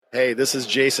Hey, this is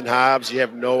Jason Hobbs. You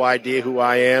have no idea who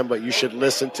I am, but you should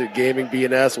listen to Gaming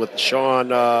BNS with Sean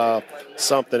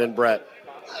something and Brett.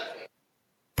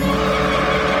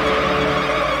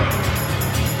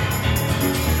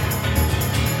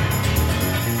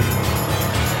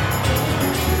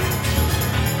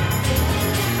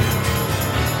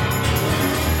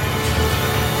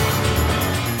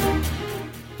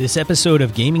 This episode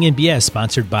of Gaming and BS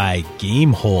sponsored by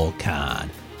GameholeCon,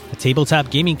 a tabletop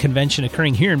gaming convention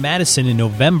occurring here in Madison in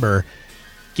November.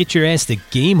 Get your ass to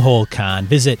GameholeCon.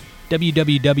 Visit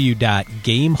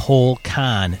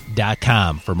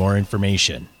www.gameholecon.com for more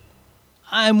information.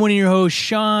 I'm one of your hosts,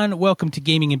 Sean. Welcome to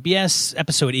Gaming and BS,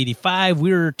 episode 85.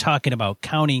 We're talking about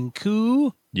Counting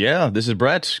Coup. Yeah, this is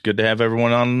Brett. Good to have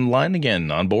everyone online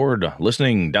again, on board,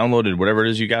 listening, downloaded, whatever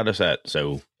it is you got us at.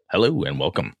 So, hello and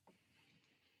welcome.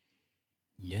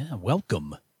 Yeah,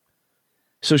 welcome.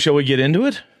 So shall we get into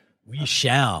it? We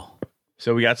shall.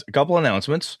 So we got a couple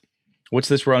announcements. What's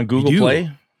this? We're on Google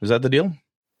Play? Is that the deal?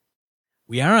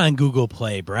 We are on Google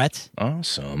Play, Brett.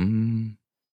 Awesome.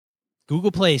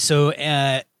 Google Play. So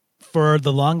for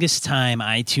the longest time,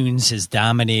 iTunes has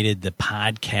dominated the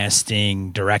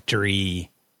podcasting directory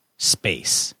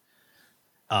space.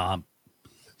 So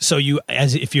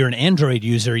if you're an Android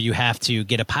user, you have to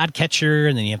get a podcatcher,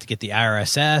 and then you have to get the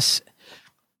RSS,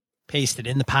 paste it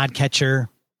in the podcatcher.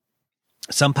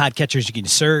 Some podcatchers you can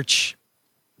search,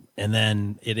 and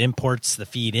then it imports the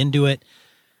feed into it.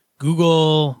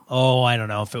 Google, I don't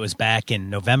know if it was back in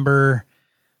November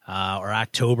or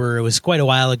October. It was quite a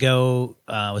while ago.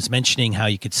 Was mentioning how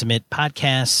you could submit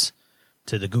podcasts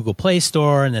to the Google Play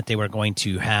Store and that they were going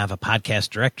to have a podcast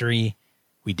directory.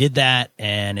 We did that,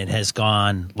 and it has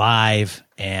gone live,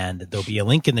 and there'll be a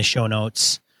link in the show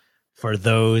notes for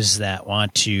those that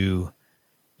want to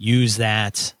use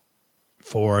that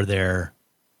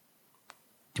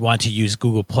want to use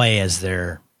Google Play as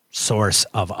their source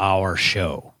of our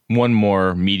show. One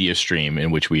more media stream in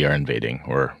which we are invading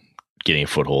or getting a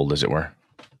foothold, as it were.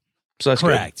 So that's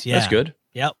correct. Good. Yeah. That's good.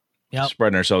 Yep.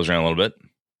 Spreading ourselves around a little bit.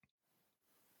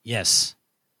 Yes.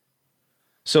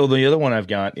 So the other one I've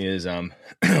got is a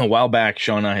while back,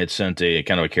 Sean and I had sent a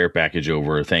kind of a care package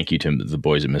over. Thank you to the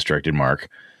boys at Misdirected Mark.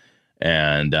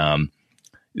 And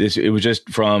it was just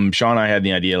from Sean and I had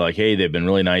the idea like, hey, they've been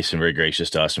really nice and very gracious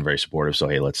to us and very supportive. So,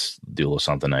 hey, let's do a little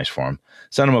something nice for them.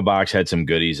 Sent them a box, had some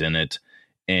goodies in it.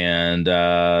 And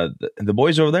the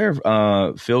boys over there,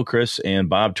 Phil, Chris, and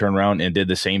Bob turned around and did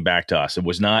the same back to us. It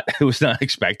was not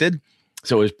expected.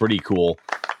 So it was pretty cool.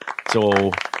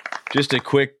 So just a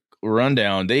quick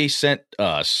rundown. They sent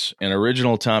us an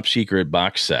original top secret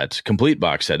box set, complete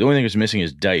box set. The only thing that's missing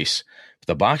is dice.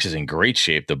 The box is in great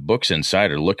shape. The books inside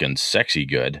are looking sexy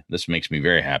good. This makes me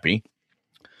very happy.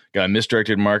 Got a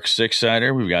Misdirected Mark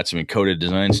 6-sider. We've got some encoded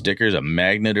design stickers, a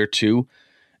magnet or two,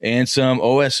 and some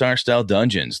OSR-style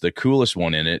dungeons. The coolest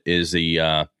one in it is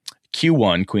the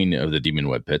Q1, Queen of the Demon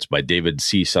Web Pits, by David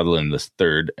C. Sutherland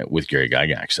III with Gary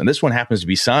Gygax. And this one happens to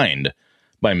be signed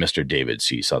by Mr. David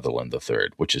C. Sutherland III,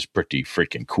 which is pretty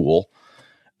freaking cool.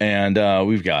 And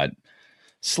we've got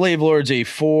Slave Lords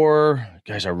A4,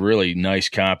 guys, a really nice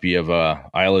copy of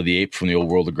Isle of the Ape from the old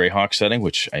World of Greyhawk setting,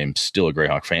 which I am still a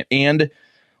Greyhawk fan. And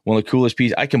one of the coolest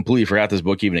pieces, I completely forgot this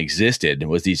book even existed,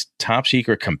 was these Top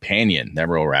Secret Companion that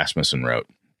Merle Rasmussen wrote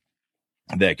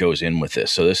that goes in with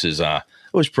this. So this is, it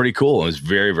was pretty cool. It was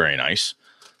very, very nice.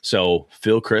 So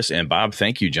Phil, Chris, and Bob,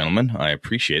 thank you, gentlemen. I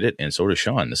appreciate it. And so does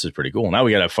Sean. This is pretty cool. Now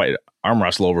we got to fight arm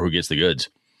wrestle over who gets the goods.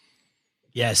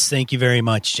 Yes, thank you very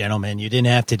much, gentlemen. You didn't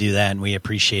have to do that, and we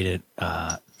appreciate it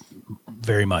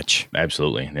very much.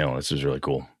 Absolutely. No, this is really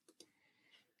cool.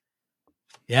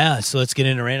 Yeah, so let's get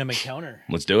into Random Encounter.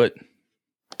 Let's do it.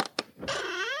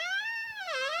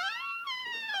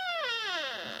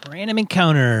 Random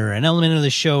Encounter, an element of the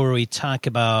show where we talk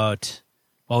about,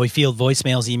 we field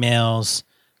voicemails, emails,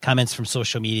 comments from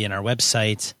social media and our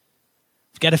website.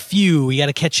 We've got a few. We got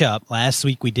to catch up. Last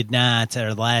week we did not,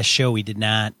 or the last show we did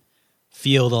not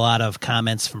field a lot of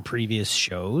comments from previous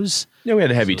shows. Yeah, we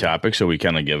had a heavy topic, so we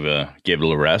kind of gave it a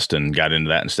little rest and got into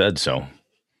that instead. So,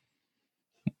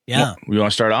 yeah. We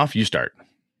want to start off? You start.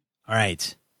 All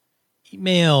right.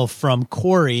 Email from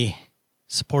Corey,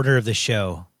 supporter of the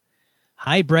show.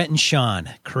 Hi, Brett and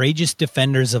Sean, courageous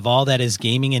defenders of all that is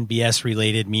gaming and BS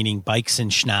related, meaning bikes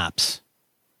and schnapps.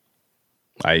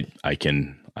 I like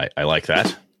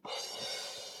that.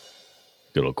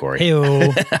 Good old Corey.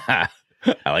 Hey-o.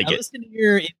 I like it. I listened to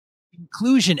your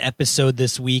inclusion episode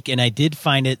this week, and I did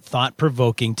find it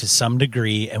thought-provoking to some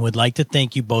degree and would like to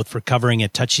thank you both for covering a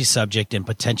touchy subject and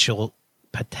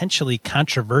potentially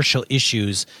controversial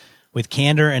issues with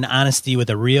candor and honesty with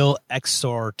a real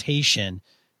exhortation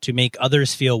to make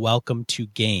others feel welcome to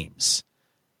games.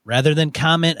 Rather than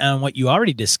comment on what you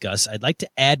already discussed, I'd like to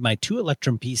add my 2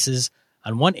 Electrum pieces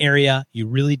on one area you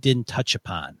really didn't touch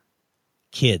upon.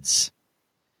 Kids.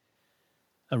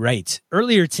 All right.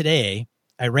 Earlier today,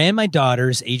 I ran my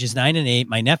daughters, ages 9 and 8,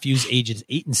 my nephews, ages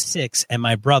 8 and 6, and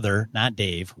my brother, not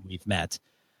Dave, who we've met,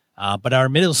 but our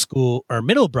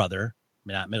middle brother,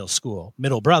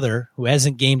 who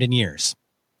hasn't gamed in years.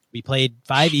 We played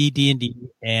 5e D&D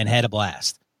and had a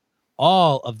blast.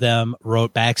 All of them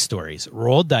wrote backstories,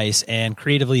 rolled dice, and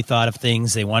creatively thought of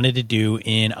things they wanted to do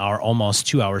in our almost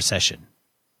 2-hour session.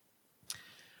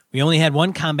 We only had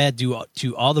one combat due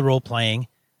to all the role-playing.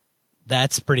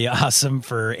 That's pretty awesome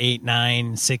for 8,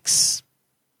 9,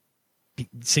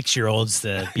 6-year-olds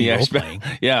to be role-playing.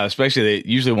 Yeah, especially they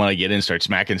usually want to get in and start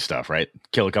smacking stuff, right?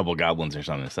 Kill a couple of goblins or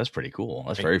something. That's pretty cool.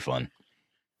 That's very fun.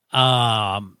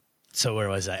 So where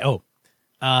was I?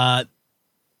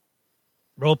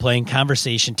 Role-playing,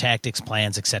 conversation, tactics,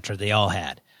 plans, etc. They all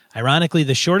had. Ironically,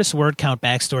 the shortest word count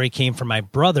backstory came from my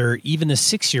brother. Even the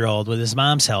 6-year-old, with his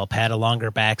mom's help, had a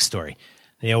longer backstory.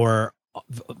 They were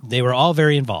all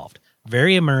very involved,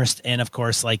 very immersed, and of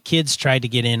course, like kids, tried to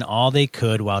get in all they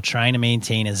could while trying to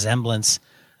maintain a semblance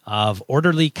of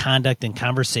orderly conduct and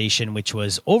conversation, which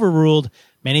was overruled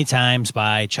many times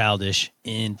by childish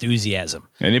enthusiasm.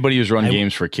 Anybody who's run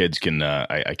games for kids can,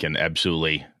 I can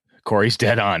absolutely. Corey's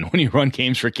dead on. When you run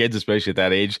games for kids, especially at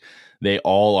that age, they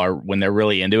all are, when they're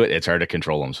really into it, it's hard to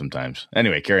control them sometimes.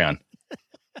 Anyway, carry on.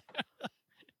 I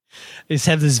just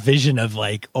have this vision of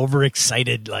like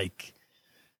overexcited, like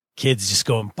kids just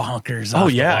going bonkers. Oh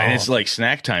yeah. And it's like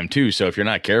snack time too. So if you're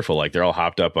not careful, like they're all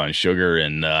hopped up on sugar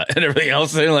and everything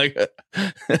else. They're like,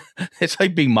 it's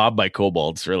like being mobbed by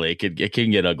kobolds. Really. It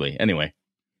can get ugly. Anyway.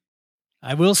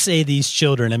 I will say these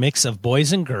children, a mix of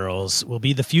boys and girls, will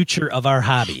be the future of our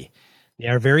hobby. They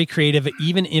are very creative,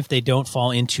 even if they don't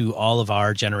fall into all of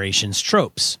our generation's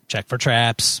tropes. Check for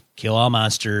traps, kill all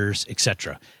monsters,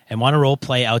 etc. And want to role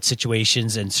play out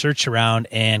situations and search around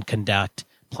and conduct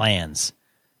plans.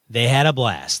 They had a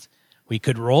blast. We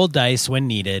could roll dice when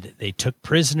needed. They took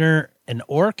prisoner an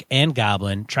orc and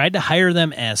goblin, tried to hire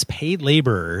them as paid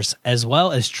laborers, as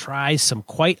well as try some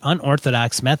quite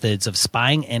unorthodox methods of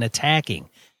spying and attacking.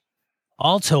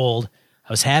 All told,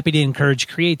 I was happy to encourage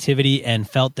creativity and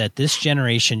felt that this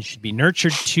generation should be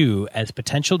nurtured too as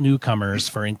potential newcomers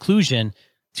for inclusion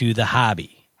to the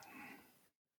hobby.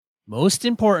 Most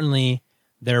importantly,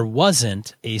 there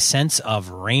wasn't a sense of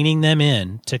reining them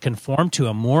in to conform to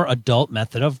a more adult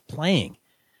method of playing.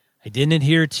 I didn't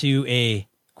adhere to a,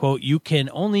 quote, you can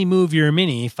only move your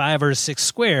mini 5 or 6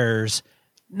 squares.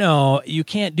 No, you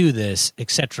can't do this,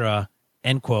 etc.,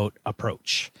 end quote,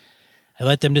 approach. I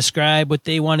let them describe what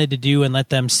they wanted to do and let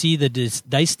them see the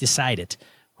dice decide it.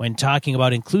 When talking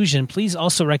about inclusion, please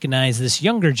also recognize this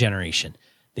younger generation.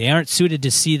 They aren't suited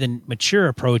to see the mature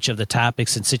approach of the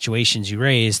topics and situations you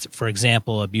raised, for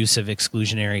example, abusive,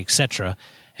 exclusionary, etc.,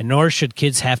 and nor should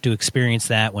kids have to experience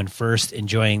that when first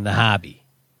enjoying the hobby.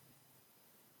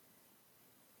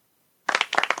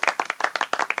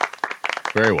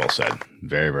 Very well said.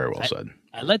 Very, very well said.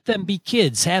 I let them be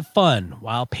kids, have fun,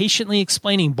 while patiently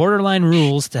explaining borderline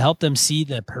rules to help them see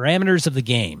the parameters of the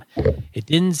game. It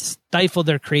didn't stifle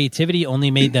their creativity, only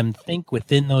made them think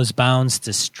within those bounds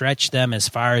to stretch them as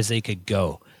far as they could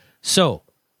go. So,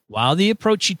 while the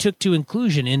approach you took to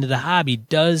inclusion into the hobby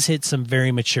does hit some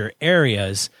very mature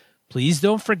areas, please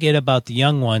don't forget about the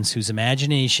young ones whose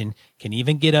imagination can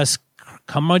even get us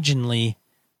curmudgeonly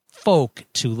folk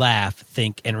to laugh,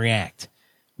 think, and react.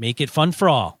 Make it fun for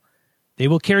all. They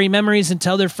will carry memories and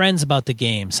tell their friends about the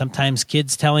game. Sometimes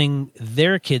kids telling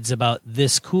their kids about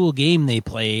this cool game they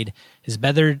played is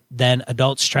better than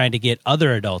adults trying to get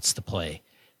other adults to play.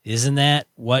 Isn't that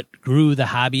what grew the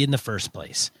hobby in the first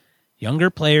place? Younger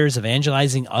players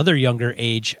evangelizing other younger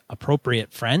age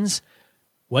appropriate friends?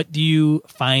 What do you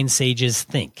fine sages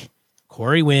think?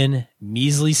 Corey Wynn,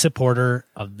 measly supporter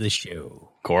of the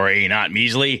show. Corey, not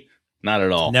measly? Not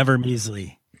at all. Never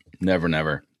measly. Never,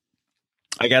 never.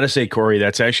 I got to say, Corey,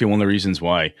 that's actually one of the reasons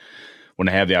why when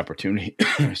I have the opportunity,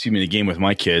 to game with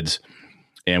my kids,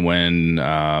 and when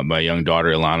my young daughter,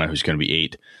 Ilana, who's going to be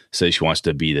 8, says she wants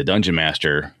to be the dungeon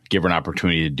master, give her an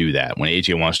opportunity to do that. When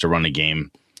AJ wants to run a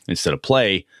game instead of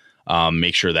play,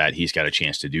 make sure that he's got a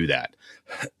chance to do that.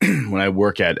 When I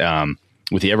work at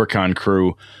with the EverCon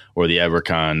crew or the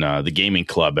EverCon, the gaming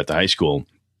club at the high school,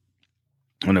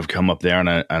 when I've come up there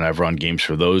and I've run games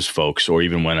for those folks, or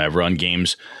even when I've run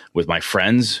games with my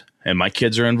friends and my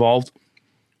kids are involved,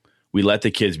 we let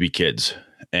the kids be kids.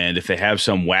 And if they have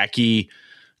some wacky,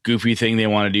 goofy thing they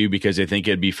want to do because they think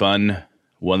it'd be fun,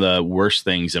 one of the worst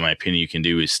things, in my opinion, you can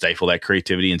do is stifle that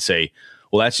creativity and say,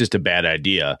 well, that's just a bad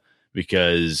idea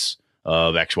because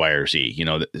of X, Y, or Z. You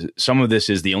know, some of this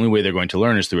is the only way they're going to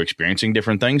learn is through experiencing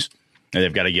different things, and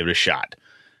they've got to give it a shot.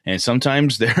 And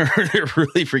sometimes they're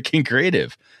really freaking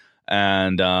creative,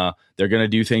 and they're going to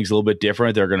do things a little bit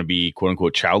different. They're going to be quote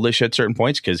unquote childish at certain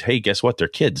points because, hey, guess what? They're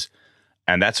kids,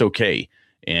 and that's okay.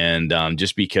 And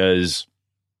just because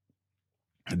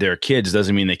they're kids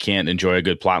doesn't mean they can't enjoy a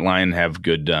good plot line, have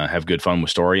good fun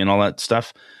with story and all that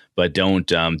stuff. But don't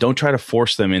try to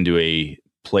force them into a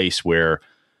place where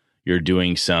you're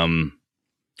doing some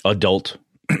adult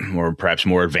or perhaps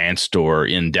more advanced or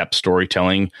in-depth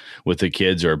storytelling with the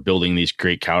kids, or building these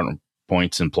great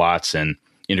counterpoints and plots and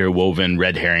interwoven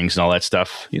red herrings and all that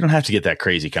stuff. You don't have to get that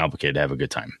crazy complicated to have a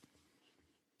good time.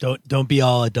 Don't be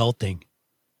all adulting.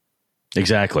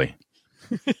 Exactly.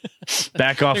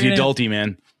 Back off the adulty,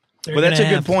 man. But that's a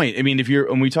good point. I mean,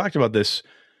 and we talked about this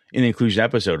in the inclusion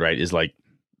episode, right? Is like,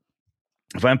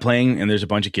 if I'm playing and there's a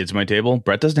bunch of kids at my table,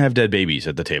 Brett doesn't have dead babies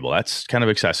at the table. That's kind of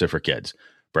excessive for kids.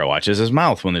 Brett watches his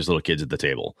mouth when there's little kids at the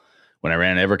table. When I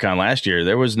ran EverCon last year,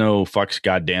 there was no fucks,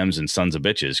 goddams, and sons of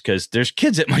bitches because there's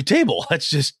kids at my table.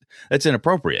 That's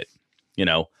inappropriate, you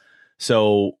know?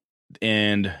 So,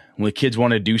 and when the kids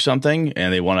want to do something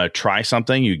and they want to try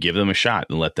something, you give them a shot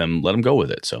and let them go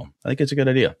with it. So I think it's a good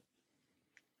idea.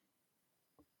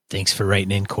 Thanks for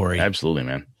writing in, Corey. Absolutely,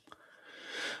 man.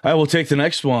 I will take the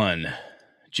next one.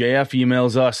 JF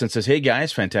emails us and says, hey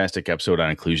guys, fantastic episode on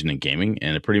inclusion in gaming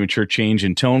and a pretty mature change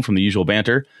in tone from the usual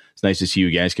banter. It's nice to see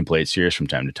you guys can play it serious from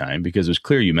time to time because it was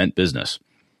clear you meant business.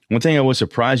 One thing I was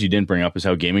surprised you didn't bring up is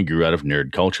how gaming grew out of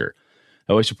nerd culture.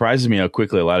 It always surprises me how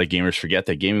quickly a lot of gamers forget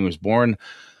that gaming was born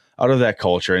out of that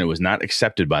culture and it was not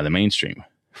accepted by the mainstream.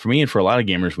 For me and for a lot of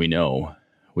gamers we know,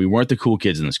 we weren't the cool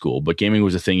kids in the school, but gaming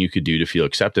was a thing you could do to feel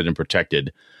accepted and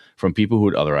protected from people who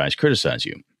would otherwise criticize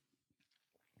you.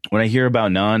 When I hear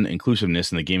about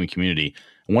non-inclusiveness in the gaming community,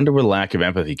 I wonder where the lack of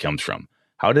empathy comes from.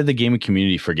 How did the gaming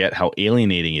community forget how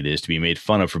alienating it is to be made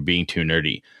fun of for being too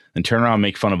nerdy, and turn around and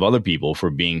make fun of other people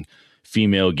for being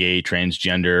female, gay,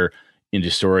 transgender, into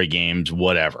story games,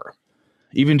 whatever?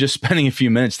 Even just spending a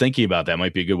few minutes thinking about that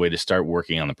might be a good way to start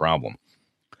working on the problem.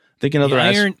 Think another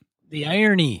the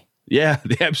irony. Yeah,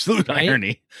 the absolute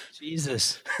irony.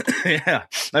 Jesus. Yeah.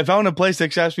 I found a place that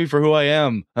accepts me for who I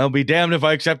am. I'll be damned if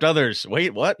I accept others.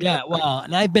 Wait, what? Yeah, well,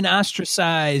 and I've been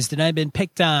ostracized and I've been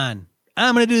picked on.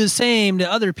 I'm going to do the same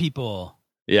to other people.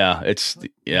 Yeah, it's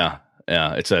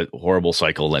a horrible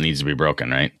cycle that needs to be broken,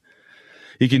 right?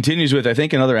 He continues with, I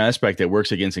think another aspect that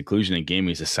works against inclusion in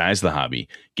gaming is the size of the hobby.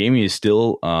 Gaming is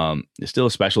still a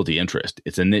specialty interest.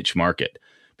 It's a niche market.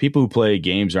 People who play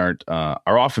games are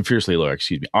often fiercely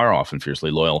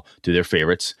loyal to their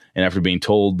favorites. And after being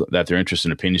told that their interests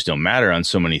and opinions don't matter on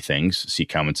so many things, see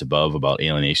comments above about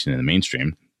alienation in the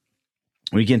mainstream.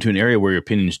 When you get into an area where your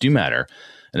opinions do matter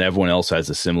and everyone else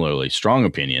has a similarly strong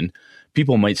opinion,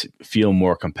 people might feel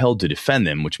more compelled to defend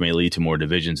them, which may lead to more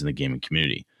divisions in the gaming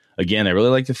community. Again, I really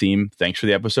like the theme. Thanks for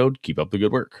the episode. Keep up the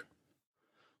good work.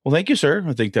 Well, thank you, sir.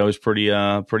 I think that was pretty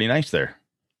nice there.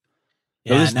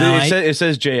 Yeah, it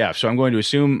says JF, so I'm going to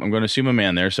assume a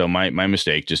man there. So my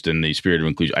mistake, just in the spirit of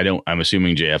inclusion. I'm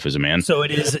assuming JF is a man. So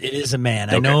it is a man.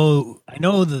 Okay. I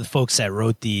know the folks that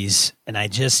wrote these, and I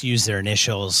just use their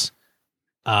initials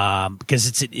because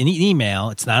it's an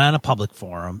email. It's not on a public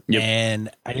forum,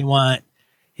 and I didn't want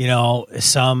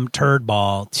some turd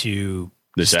ball to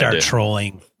start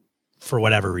trolling for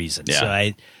whatever reason.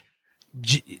 Yeah.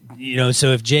 So so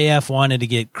if JF wanted to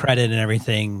get credit and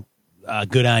everything.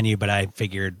 Good on you, but I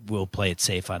figured we'll play it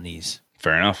safe on these.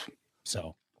 Fair enough.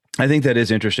 So I think that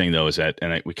is interesting, though, is that,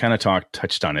 and we kind of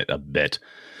touched on it a bit,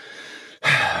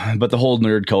 but the whole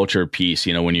nerd culture piece,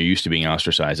 when you're used to being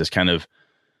ostracized, is kind of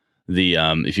the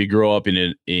if you grow up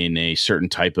in a certain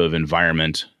type of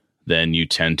environment, then you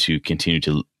tend to continue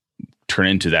to turn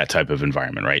into that type of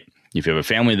environment, right? If you have a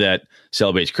family that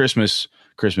celebrates Christmas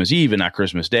Eve and not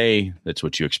Christmas Day, that's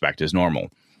what you expect is normal.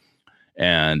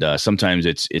 And sometimes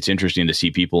it's interesting to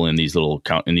see people in these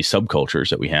subcultures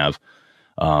that we have,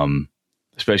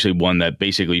 especially one that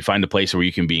basically you find a place where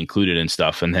you can be included in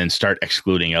stuff and then start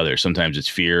excluding others. Sometimes it's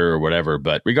fear or whatever,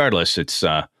 but regardless, it's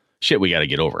shit we got to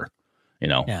get over.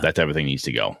 That type of thing needs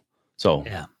to go. So,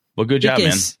 well, good job,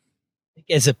 man.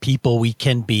 As a people, we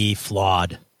can be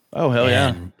flawed. Oh, hell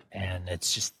yeah. And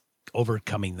it's just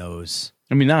overcoming those.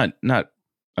 I mean, not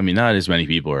as many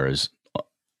people are as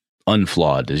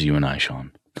unflawed as you and I,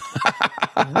 Sean.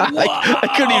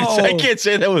 I couldn't even say, I can't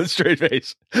say that with a straight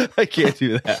face. I can't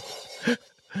do that.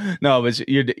 No, but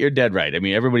you're dead right. I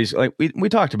mean, everybody's like, we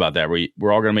talked about that. We're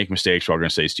all going to make mistakes. We're all going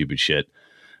to say stupid shit.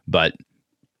 But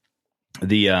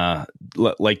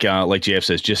like JF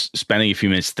says, just spending a few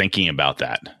minutes thinking about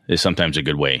that is sometimes a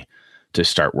good way to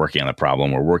start working on the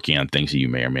problem or working on things that you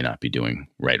may or may not be doing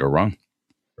right or wrong.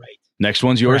 Right. Next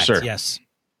one's yours, Correct, sir. Yes.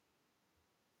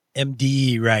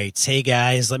 MD writes, "Hey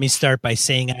guys, let me start by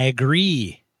saying I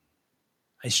agree.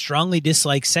 I strongly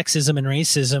dislike sexism and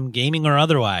racism, gaming or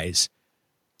otherwise.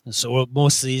 So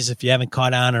most of these, if you haven't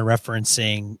caught on, are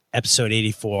referencing episode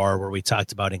 84, where we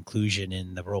talked about inclusion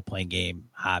in the role-playing game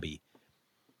hobby.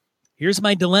 Here's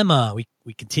my dilemma."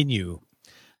 We continue.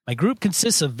 "My group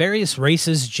consists of various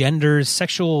races, genders,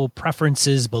 sexual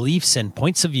preferences, beliefs, and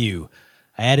points of view.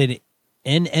 I added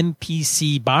an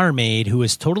NPC barmaid who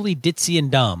was totally ditzy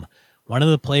and dumb. One of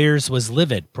the players was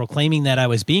livid, proclaiming that I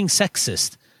was being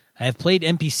sexist. I have played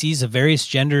NPCs of various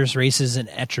genders, races, and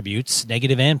attributes,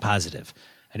 negative and positive.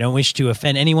 I don't wish to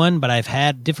offend anyone, but I've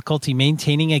had difficulty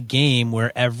maintaining a game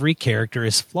where every character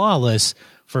is flawless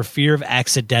for fear of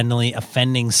accidentally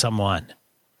offending someone."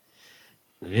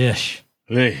 Ish.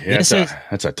 Hey,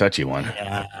 that's a touchy one.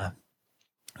 Yeah.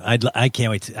 I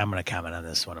can't wait. I'm going to comment on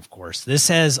this one, of course. "This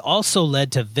has also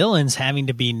led to villains having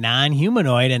to be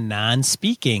non-humanoid and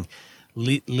non-speaking.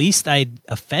 Lest I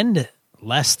offend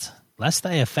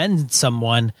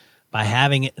someone by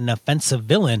having an offensive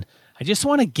villain. I just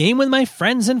want to game with my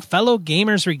friends and fellow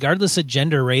gamers regardless of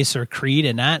gender, race, or creed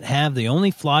and not have the only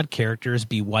flawed characters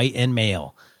be white and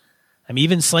male. I'm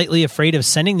even slightly afraid of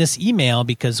sending this email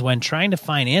because when trying to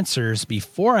find answers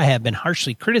before, I have been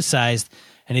harshly criticized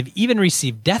and have even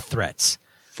received death threats.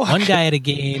 One guy at a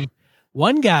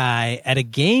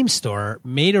game store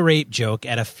made a rape joke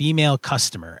at a female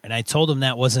customer, and I told him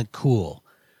that wasn't cool.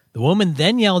 The woman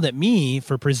then yelled at me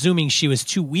for presuming she was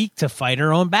too weak to fight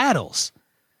her own battles.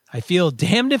 I feel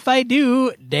damned if I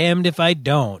do, damned if I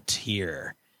don't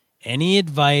here. Any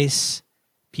advice?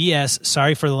 P.S.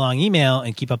 Sorry for the long email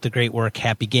and keep up the great work.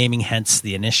 Happy gaming, hence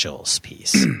the initials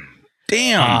piece."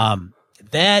 Damn.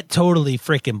 That totally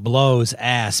freaking blows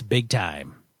ass big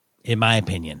time, in my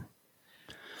opinion.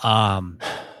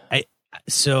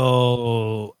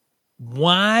 So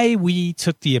why we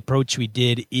took the approach we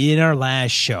did in our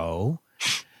last show,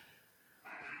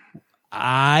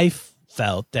 I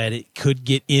felt that it could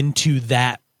get into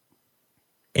that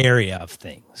area of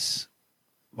things.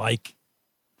 Like,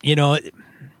 everyone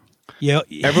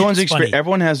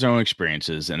has their own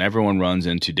experiences and everyone runs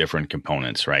into different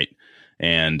components, right?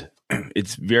 And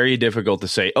it's very difficult to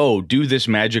say, "Oh, do this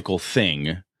magical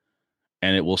thing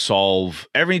and it will solve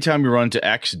every time you run to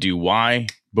X, do Y,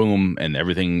 boom, and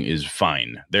everything is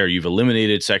fine." There, you've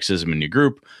eliminated sexism in your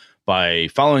group by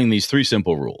following these 3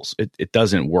 simple rules. It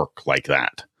doesn't work like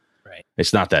that. Right.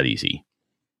 It's not that easy.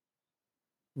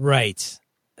 Right.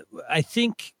 I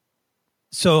think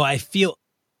so. I feel,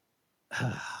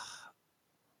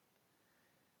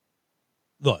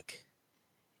 look,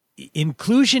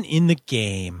 inclusion in the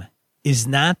game is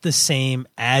not the same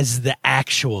as the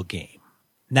actual game.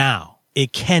 Now,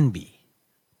 it can be,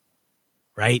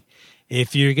 right?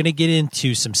 If you're going to get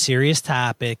into some serious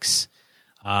topics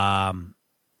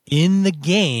in the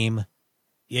game,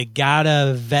 you got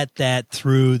to vet that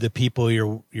through the people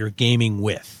you're gaming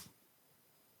with.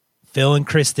 Phil and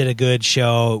Chris did a good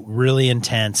show, really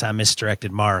intense on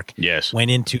Misdirected Mark. Yes. Went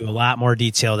into a lot more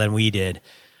detail than we did.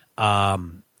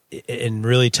 And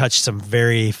really touched some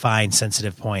very fine,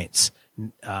 sensitive points.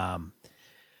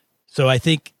 So I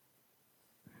think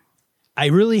I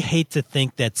really hate to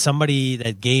think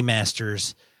that Game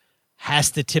Masters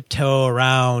has to tiptoe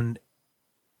around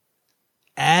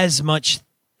as much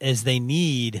as they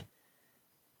need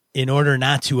in order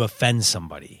not to offend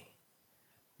somebody.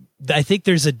 I think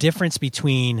there's a difference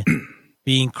between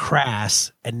being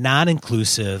crass and not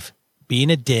inclusive,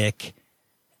 being a dick,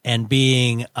 and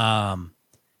being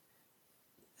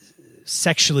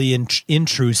sexually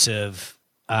intrusive,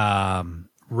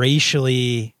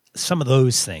 racially, some of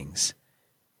those things.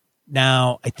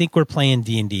 Now, I think we're playing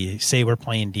D&D. Say we're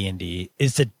playing D&D.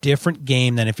 It's a different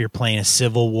game than if you're playing a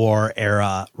Civil War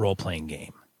era role-playing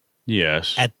game.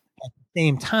 Yes. At the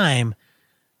same time,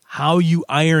 how you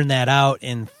iron that out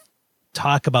and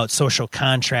talk about social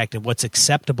contract and what's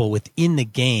acceptable within the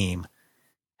game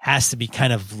has to be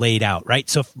kind of laid out, right?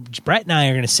 So if Brett and I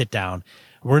are going to sit down,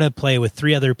 we're going to play with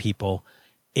 3 other people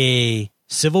a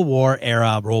Civil War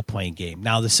era role-playing game.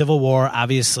 Now, the Civil War,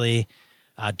 obviously,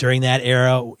 during that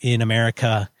era in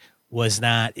America was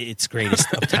not its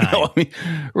greatest of time. No, I mean,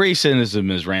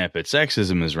 racism is rampant.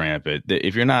 Sexism is rampant.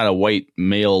 If you're not a white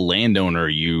male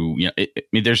landowner,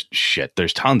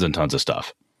 there's tons and tons of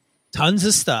stuff. Tons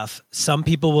of stuff. Some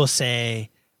people will say,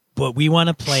 but we want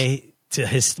to play to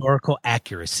historical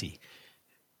accuracy.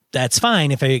 That's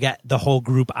fine if I got the whole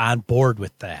group on board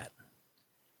with that.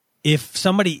 If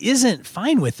somebody isn't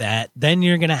fine with that, then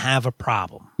you're going to have a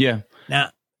problem. Yeah.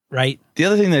 Now, right? The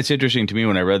other thing that's interesting to me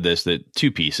when I read this, that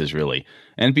two pieces really.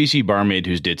 NPC barmaid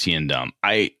who's ditzy and dumb.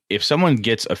 If someone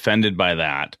gets offended by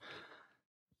that,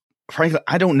 frankly,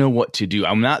 I don't know what to do.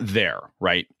 I'm not there,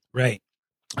 right? Right.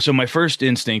 So my first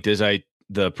instinct is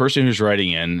the person who's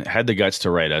writing in had the guts to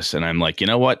write us, and I'm like, you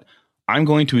know what? I'm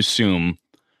going to assume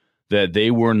that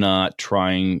they were not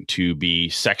trying to be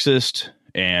sexist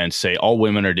and say all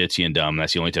women are ditzy and dumb.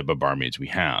 That's the only type of barmaids we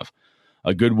have.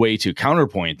 A good way to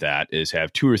counterpoint that is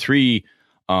have 2 or 3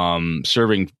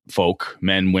 serving folk,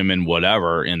 men, women,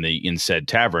 whatever, in said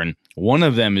tavern. One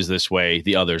of them is this way,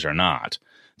 the others are not.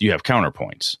 You have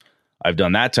counterpoints. I've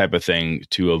done that type of thing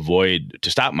to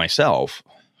stop myself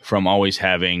from always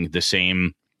having the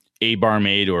same a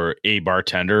barmaid or a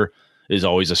bartender is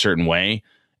always a certain way.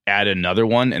 Add another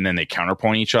one, and then they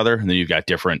counterpoint each other, and then you have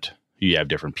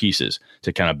different pieces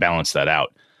to kind of balance that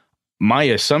out. My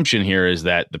assumption here is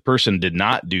that the person did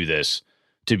not do this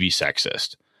to be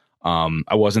sexist.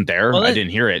 I wasn't there. I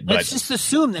didn't hear it. Let's just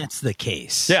assume that's the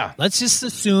case. Yeah. Let's just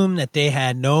assume that they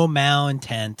had no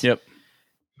malintent. Yep.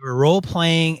 You were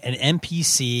role-playing an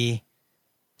NPC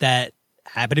that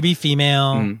happened to be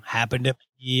female, happened to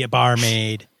be a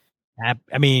barmaid.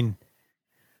 I mean,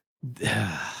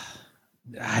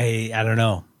 I don't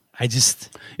know.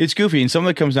 It's goofy. And some of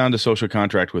it comes down to social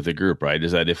contract with the group, right?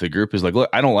 Is that if the group is like, look,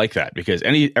 I don't like that because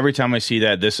every time I see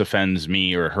that, this offends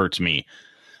me or hurts me.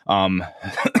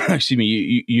 Excuse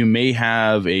me. You may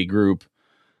have a group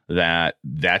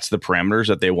that's the parameters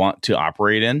that they want to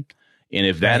operate in. And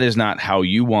if that is not how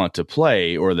you want to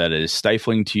play, or that is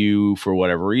stifling to you for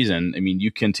whatever reason, I mean,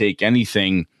 you can take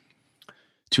anything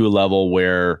to a level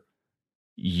where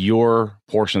your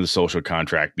portion of the social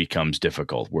contract becomes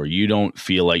difficult, where you don't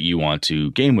feel like you want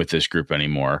to game with this group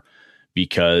anymore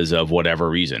because of whatever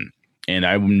reason. And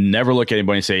I never look at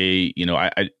anybody and say,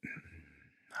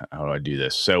 how do I do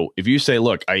this? So if you say,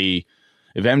 look,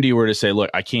 if MD were to say, look,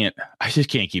 I just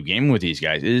can't keep gaming with these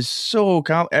guys. It is so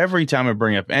every time I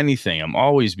bring up anything, I'm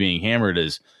always being hammered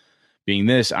as being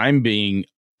this. I'm being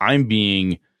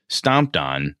stomped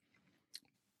on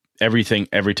every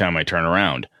time I turn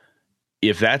around.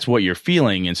 If that's what you're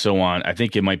feeling and so on, I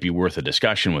think it might be worth a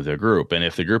discussion with the group. And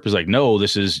if the group is like, no,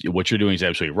 this is what you're doing is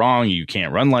absolutely wrong, you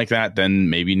can't run like that, then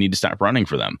maybe you need to stop running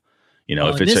for them.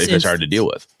 If it's hard to deal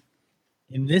with.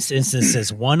 In this instance,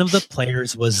 as one of the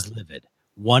players was livid.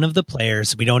 One of the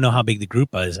players, we don't know how big the group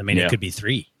is. I mean, It could be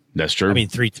 3. That's true. I mean,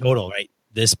 3 total, right?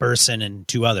 This person and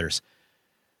 2 others.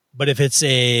 But if it's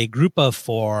a group of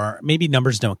 4, maybe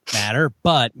numbers don't matter,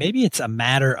 but maybe it's a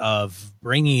matter of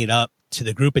bringing it up to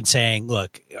the group and saying,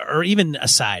 look, or even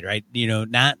aside, right?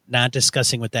 Not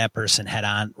discussing with that person head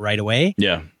on right away.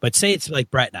 Yeah. But say it's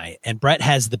like Brett and Brett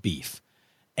has the beef.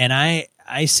 And I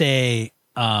say,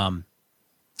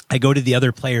 I go to the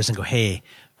other players and go, hey,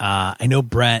 I know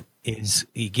Brett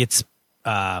he gets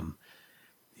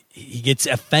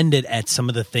offended at some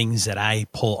of the things that I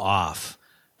pull off.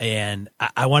 And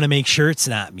I want to make sure it's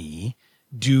not me.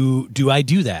 Do I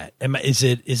do that? Is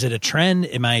it a trend?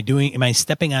 Am I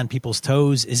stepping on people's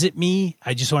toes? Is it me?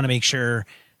 I just want to make sure,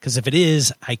 because if it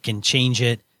is, I can change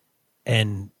it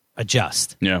and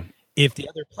adjust. Yeah. If the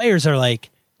other players are like,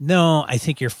 no, I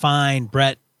think you're fine,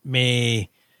 Brett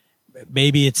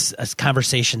maybe it's a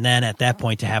conversation then at that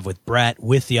point to have with Brett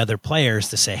with the other players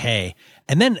to say, hey,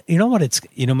 and then you know what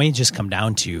may just come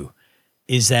down to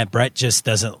is that Brett just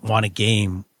doesn't want to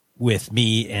game with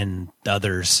me and the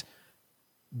others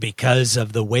because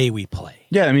of the way we play.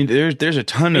 Yeah, I mean, there's a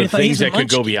ton of things that could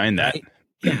go behind that. Right?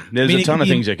 Yeah. There's a ton of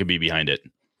things that could be behind it.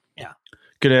 Yeah.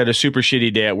 Could have had a super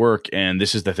shitty day at work, and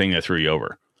this is the thing that threw you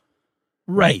over.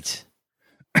 Right.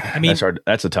 I mean, that's hard.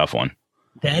 That's a tough one.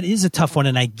 That is a tough one,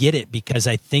 and I get it because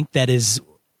I think that is,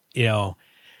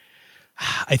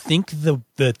 I think the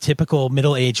typical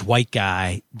middle-aged white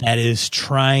guy that is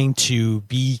trying to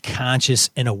be conscious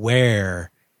and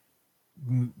aware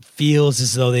feels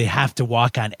as though they have to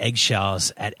walk on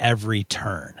eggshells at every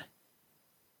turn.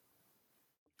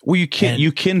 Well, you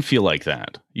can feel like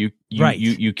that. You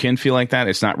can feel like that.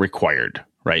 It's not required,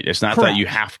 right? It's not that you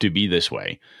have to be this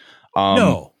way.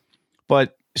 No.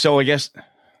 But so I guess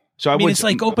I mean, it's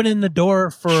like opening the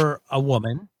door for a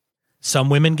woman. Some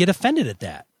women get offended at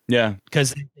that. Yeah.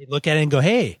 Because they look at it and go,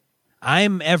 hey,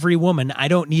 I'm every woman. I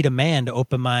don't need a man to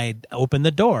open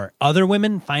the door. Other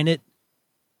women find it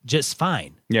just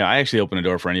fine. Yeah, I actually open a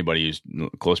door for anybody who's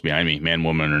close behind me, man,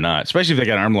 woman, or not. Especially if they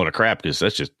got an armload of crap, because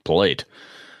that's just polite.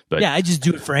 But yeah, I just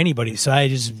do it for anybody. So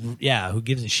who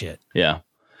gives a shit? Yeah.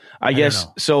 I guess,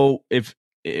 so if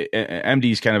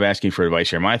MD's kind of asking for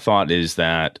advice here, my thought is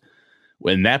that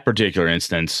in that particular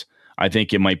instance, I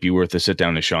think it might be worth a sit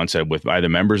down, as Sean said, with either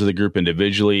members of the group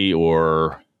individually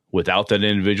or without that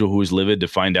individual who is livid to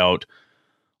find out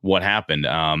what happened.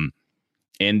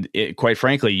 And quite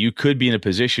frankly, you could be in a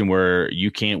position where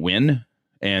you can't win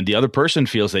and the other person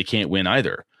feels they can't win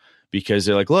either because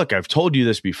they're like, look, I've told you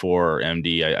this before,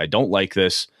 MD, I don't like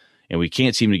this and we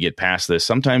can't seem to get past this.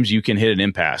 Sometimes you can hit an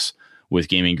impasse with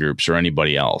gaming groups or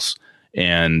anybody else.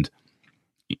 And,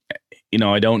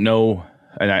 I don't know.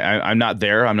 And I'm not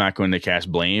there. I'm not going to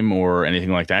cast blame or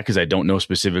anything like that because I don't know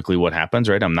specifically what happens,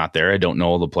 right? I'm not there. I don't know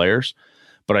all the players.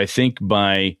 But I think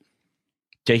by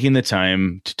taking the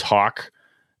time to talk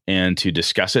and to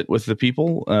discuss it with the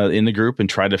people in the group and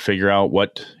try to figure out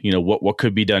what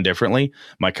could be done differently,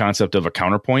 my concept of a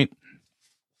counterpoint,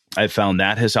 I found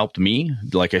that has helped me,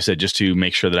 like I said, just to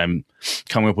make sure that I'm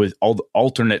coming up with all the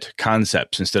alternate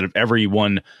concepts instead of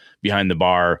everyone behind the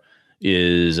bar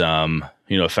is,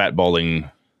 a fat balding,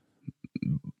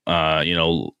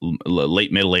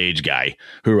 late middle age guy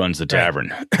who runs the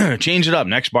tavern. Right. Change it up.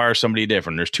 Next bar is somebody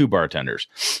different. There's 2 bartenders.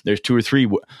 There's 2 or 3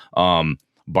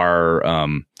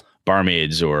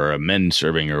 barmaids or men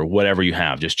serving or whatever you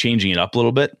have. Just changing it up a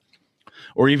little bit,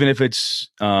 or even if it's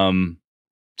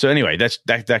So anyway,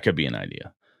 that could be an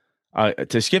idea.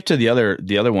 To skip to the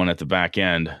other one at the back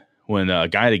end, when a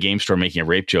guy at a game store making a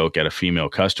rape joke at a female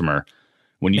customer,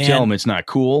 when you tell him it's not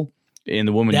cool, and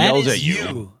the woman yells at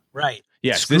you, right?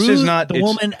 Yes, Screw this is not the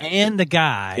woman and the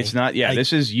guy. It's not. Yeah,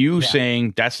 this is you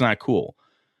saying that's not cool.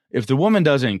 If the woman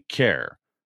doesn't care,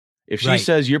 if she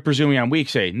says you're presuming I'm weak,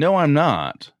 say no, I'm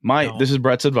not. This is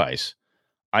Brett's advice.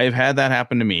 I have had that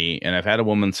happen to me, and I've had a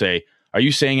woman say, "Are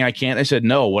you saying I can't?" I said,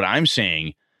 "No. What I'm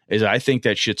saying is I think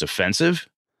that shit's offensive,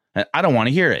 and I don't want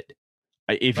to hear it.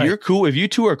 If you're cool, if you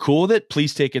two are cool with it,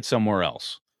 please take it somewhere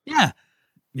else." Yeah,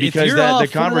 because the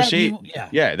conversation,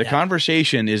 the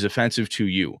conversation is offensive to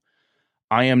you.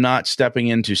 I am not stepping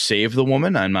in to save the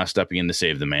woman. I'm not stepping in to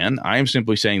save the man. I am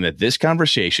simply saying that this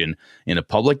conversation in a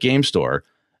public game store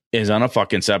is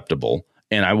unfucking acceptable,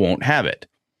 and I won't have it.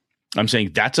 I'm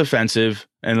saying that's offensive,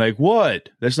 and like, what?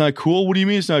 That's not cool? What do you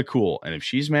mean it's not cool? And if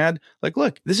she's mad, like,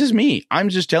 look, this is me. I'm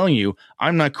just telling you,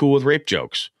 I'm not cool with rape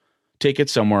jokes. Take it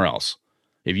somewhere else.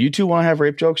 If you two want to have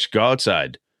rape jokes, go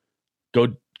outside.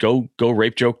 Go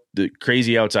rape joke the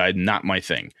crazy outside, not my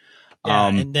thing. Yeah,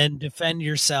 and then defend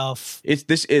yourself.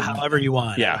 However you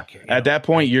want. Yeah. At that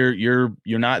point, you're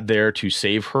not there to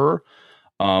save her.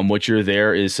 What you're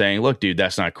there is saying, look, dude,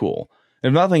 that's not cool.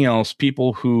 If nothing else,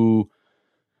 people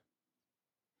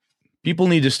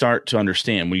need to start to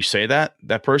understand when you say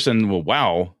that person, well,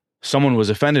 wow, someone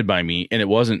was offended by me, and it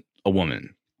wasn't a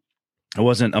woman. It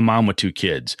wasn't a mom with 2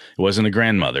 kids. It wasn't a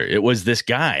grandmother. It was this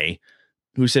guy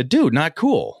who said, dude, not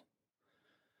cool.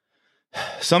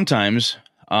 Sometimes,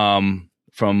 from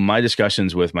my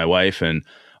discussions with my wife and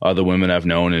other women I've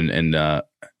known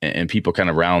and people kind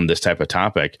of around this type of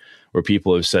topic, where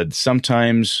people have said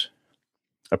sometimes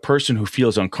a person who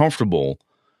feels uncomfortable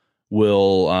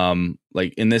will,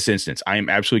 like in this instance, I am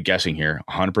absolutely guessing here,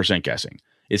 100% guessing.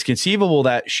 It's conceivable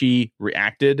that she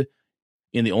reacted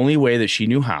in the only way that she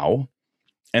knew how,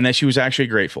 and that she was actually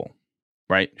grateful,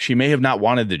 right? She may have not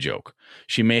wanted the joke.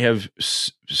 She may have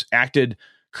acted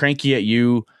cranky at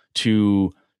you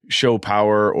to show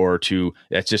power, or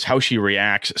that's just how she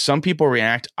reacts. Some people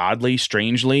react oddly,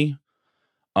 strangely,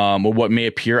 or what may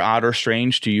appear odd or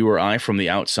strange to you or I from the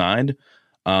outside.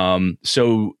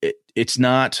 So it's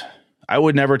not, I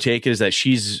would never take it as that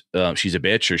she's a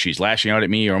bitch, or she's lashing out at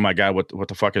me, or, oh my God, what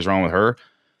the fuck is wrong with her?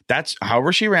 That's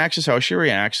however she reacts is how she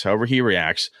reacts, however he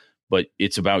reacts. But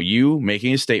it's about you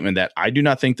making a statement that I do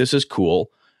not think this is cool,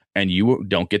 and you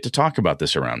don't get to talk about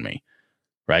this around me,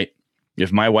 right?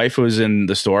 If my wife was in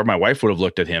the store, my wife would have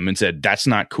looked at him and said, that's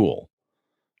not cool.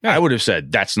 Right. I would have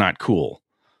said, that's not cool.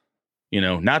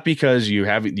 Not because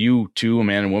you two, a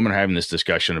man and woman, are having this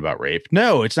discussion about rape.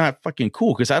 No, it's not fucking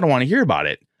cool because I don't want to hear about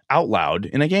it out loud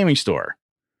in a gaming store.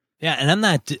 Yeah, and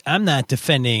I'm not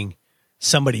defending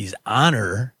somebody's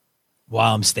honor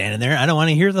while I'm standing there. I don't want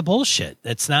to hear the bullshit.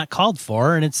 That's not called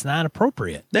for, and it's not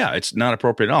appropriate. Yeah, it's not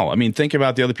appropriate at all. I mean, think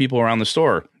about the other people around the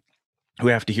store who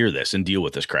have to hear this and deal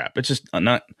with this crap. It's just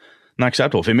not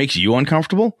acceptable. If it makes you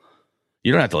uncomfortable,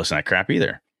 you don't have to listen to that crap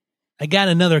either. I got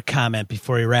another comment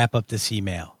before we wrap up this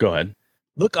email. Go ahead.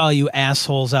 Look, all you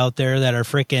assholes out there that are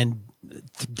freaking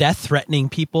death-threatening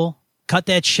people, cut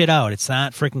that shit out. It's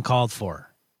not freaking called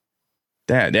for.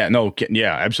 Yeah,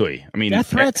 absolutely. I mean, death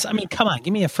threats. I mean, come on,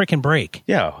 give me a freaking break.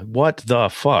 Yeah, what the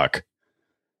fuck?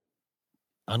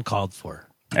 Uncalled for.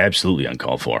 Absolutely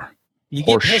uncalled for. You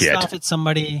get pissed off at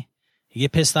somebody, You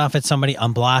get pissed off at somebody,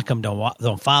 unblock them,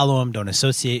 don't follow them, don't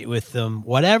associate with them,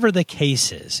 whatever the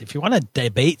case is. If you want to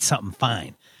debate something,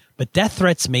 fine. But death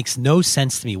threats makes no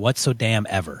sense to me whatsoever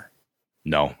ever.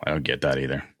 No, I don't get that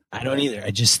either. I don't either.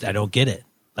 I don't get it.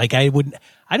 Like I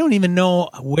don't even know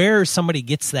where somebody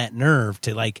gets that nerve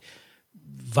to like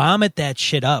vomit that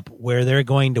shit up where they're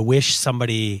going to wish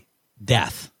somebody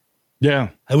death. Yeah.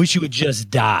 I wish you would just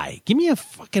die. Give me a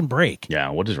fucking break. Yeah.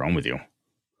 What is wrong with you?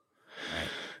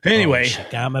 Anyway,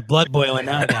 got my blood boiling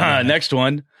now. Next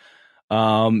one.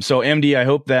 So MD, I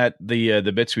hope that the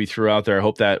bits we threw out there, I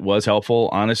hope that was helpful.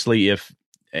 Honestly, if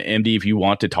you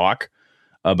want to talk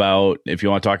about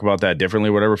that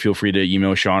differently, whatever, feel free to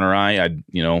email Sean or I.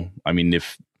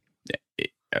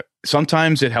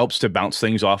 Sometimes it helps to bounce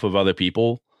things off of other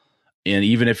people. And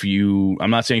even if I'm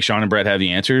not saying Sean and Brett have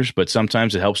the answers, but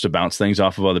sometimes it helps to bounce things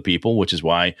off of other people, which is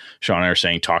why Sean and I are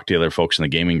saying talk to other folks in the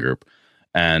gaming group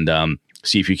and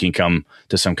see if you can come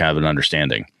to some kind of an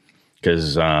understanding.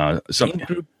 Because yeah.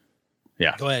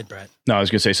 Go ahead, Brett. No, I was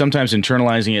going to say sometimes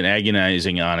internalizing it,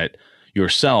 agonizing on it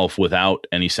yourself without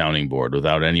any sounding board,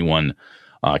 without anyone,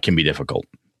 can be difficult.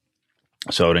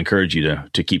 So I would encourage you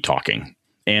to keep talking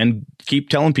and keep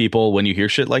telling people when you hear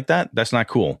shit like that, that's not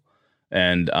cool.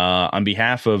 And on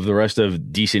behalf of the rest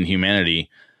of decent humanity,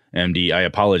 MD, I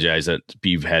apologize that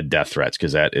you've had death threats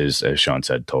because that is, as Sean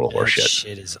said, total horseshit.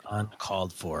 Shit is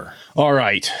uncalled for. All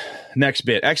right. Next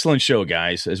bit. Excellent show,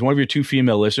 guys. As one of your 2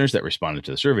 female listeners that responded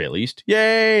to the survey, at least.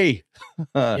 Yay!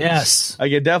 Yes. I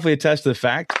can definitely attest to the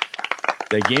fact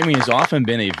that gaming has often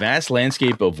been a vast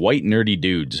landscape of white nerdy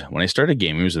dudes. When I started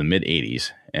gaming, it was in the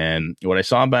mid-'80s. And what I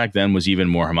saw back then was even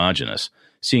more homogenous.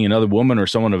 Seeing another woman or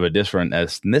someone of a different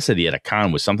ethnicity at a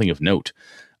con was something of note.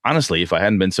 Honestly, if I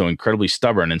hadn't been so incredibly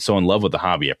stubborn and so in love with the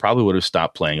hobby, I probably would have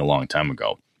stopped playing a long time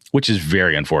ago, which is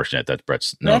very unfortunate. That's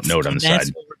Brett's note on the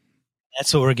side.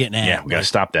 That's what we're getting at. Yeah, we got to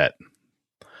stop that.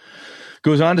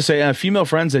 Goes on to say, female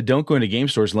friends that don't go into game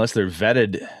stores unless they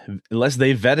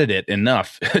vetted it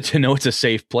enough to know it's a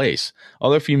safe place.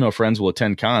 Other female friends will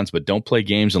attend cons, but don't play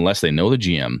games unless they know the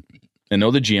GM and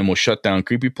know the GM will shut down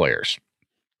creepy players.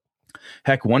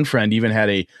 Heck, one friend even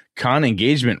had a con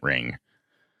engagement ring,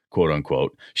 quote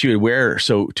unquote, she would wear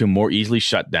so to more easily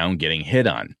shut down getting hit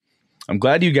on. I'm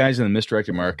glad you guys and the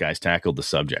Misdirected Mark guys tackled the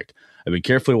subject. I've been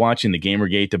carefully watching the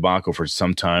Gamergate debacle for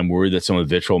some time, worried that some of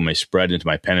the vitriol may spread into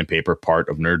my pen and paper part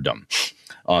of nerddom.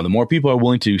 The more people are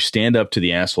willing to stand up to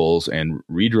the assholes and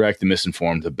redirect the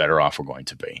misinformed, the better off we're going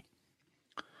to be.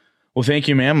 Well, thank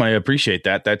you, ma'am. I appreciate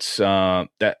that.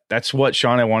 That's what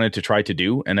Sean and I wanted to try to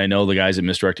do, and I know the guys at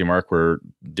Misdirected Mark were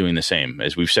doing the same.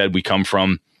 As we've said, we come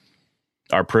from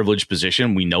our privileged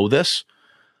position. We know this,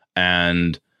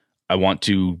 and I want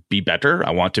to be better.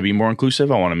 I want to be more inclusive.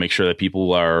 I want to make sure that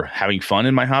people are having fun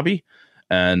in my hobby,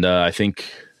 and I think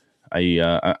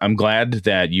I'm glad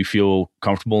that you feel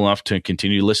comfortable enough to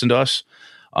continue to listen to us.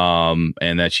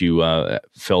 And that you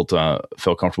felt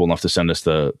comfortable enough to send us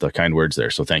the kind words there.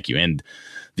 So thank you. And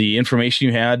the information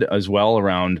you had as well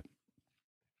around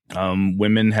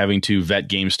women having to vet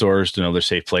game stores to know they're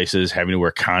safe places, having to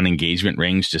wear con engagement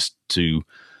rings just to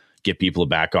get people to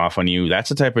back off on you. That's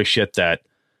the type of shit that,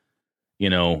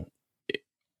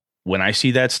 when I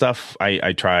see that stuff,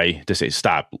 I try to say,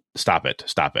 stop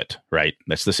it. Right.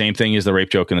 That's the same thing as the rape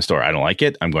joke in the store. I don't like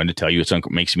it. I'm going to tell you it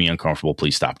makes me uncomfortable.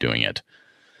 Please stop doing it.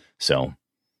 So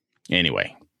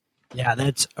anyway. Yeah,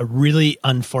 that's a really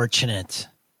unfortunate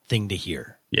thing to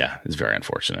hear. Yeah, it's very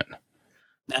unfortunate.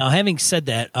 Now, having said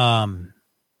that,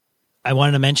 I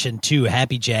wanted to mention too,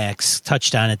 Happy Jacks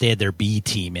touched on it. They had their B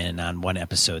team in on one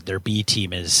episode. Their B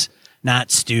team is not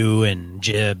Stu and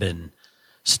Jib and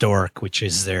Stork, which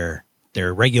is their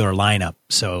regular lineup.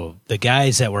 So the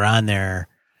guys that were on there,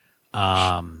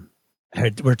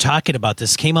 we're talking about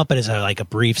this, came up as a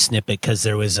brief snippet because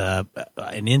there was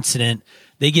an incident.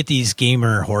 They get these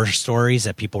gamer horror stories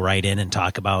that people write in and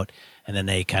talk about, and then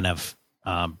they kind of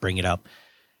bring it up.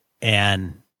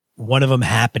 And one of them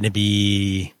happened to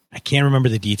be, I can't remember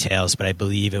the details, but I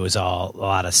believe it was a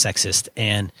lot of sexist.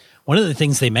 And one of the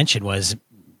things they mentioned was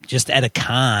just at a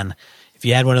con, if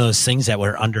you had one of those things that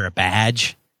were under a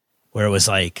badge where it was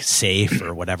like safe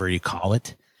or whatever you call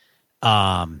it,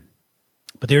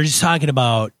 but they were just talking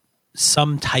about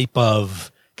some type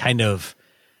of kind of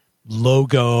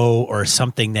logo or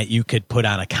something that you could put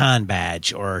on a con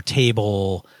badge or a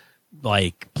table,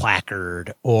 like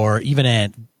placard, or even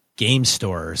at game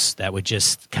stores that would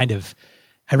just kind of,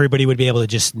 everybody would be able to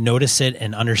just notice it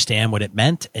and understand what it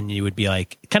meant. And you would be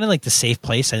like, kind of like the safe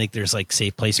place. I think there's like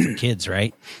safe place for kids,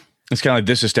 right? It's kind of like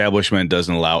this establishment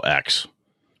doesn't allow X.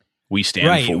 We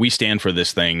stand for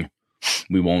this thing.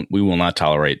 We will not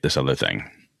tolerate this other thing.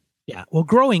 Yeah. Well,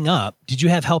 growing up, did you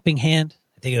have Helping Hand?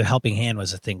 I think a Helping Hand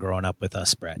was a thing growing up with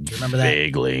us, Brett. Do you remember that?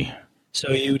 Vaguely.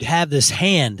 So you'd have this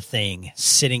hand thing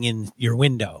sitting in your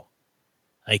window.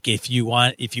 Like if you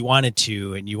wanted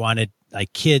to, and you wanted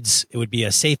like kids, it would be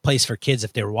a safe place for kids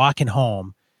if they were walking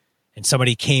home and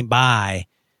somebody came by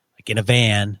like in a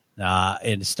van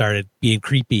and started being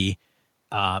creepy.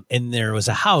 And there was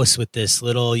a house with this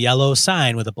little yellow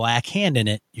sign with a black hand in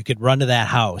it. You could run to that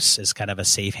house as kind of a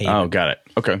safe haven. Oh, got it.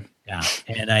 Okay. Yeah.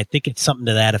 And I think it's something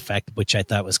to that effect, which I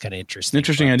thought was kind of interesting.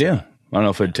 Interesting idea. I don't know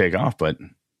if it'd take off, but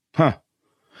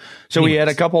So anyways, we had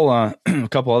a couple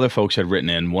other folks had written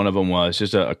in. One of them was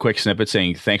just a quick snippet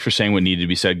saying, "Thanks for saying what needed to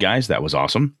be said, guys. That was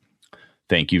awesome.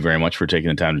 Thank you very much for taking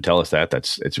the time to tell us that.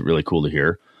 It's really cool to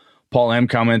hear." Paul M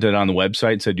commented on the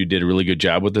website, said you did a really good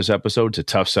job with this episode. It's a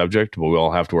tough subject, but we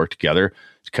all have to work together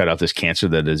to cut out this cancer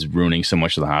that is ruining so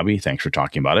much of the hobby. Thanks for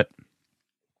talking about it.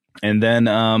 And then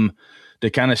to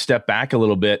kind of step back a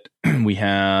little bit, we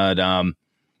had Carl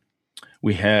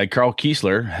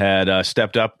Kiesler had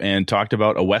stepped up and talked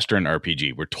about a Western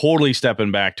RPG. We're totally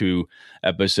stepping back to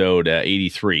episode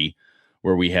 83,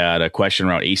 where we had a question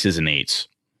around aces and eights.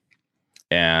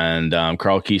 And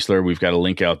Carl Kiesler, we've got a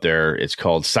link out there. It's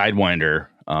called Sidewinder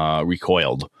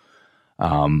Recoiled.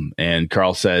 And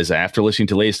Carl says, after listening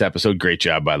to the latest episode, great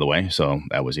job, by the way. So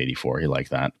that was 84. He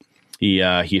liked that. He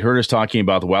heard us talking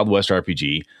about the Wild West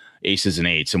RPG, aces and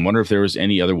eights, and wonder if there was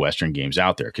any other Western games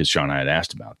out there, because Sean and I had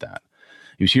asked about that.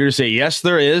 He was here to say, yes,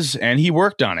 there is, and he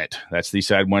worked on it. That's the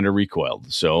Sidewinder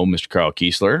Recoiled. So Mr. Carl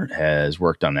Kiesler has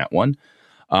worked on that one.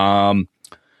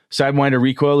 Sidewinder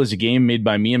Recoil is a game made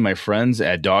by me and my friends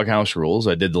at Doghouse Rules.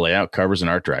 I did the layout, covers, and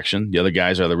art direction. The other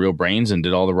guys are the real brains and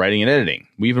did all the writing and editing.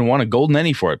 We even won a Golden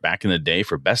Ennie for it back in the day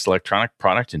for Best Electronic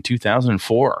Product in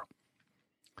 2004.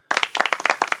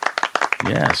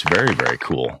 Yes, very, very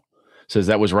cool. Says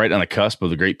that was right on the cusp of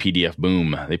the great PDF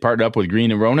boom. They partnered up with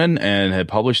Green and Ronin and had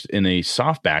published in a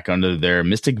softback under their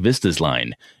Mystic Vistas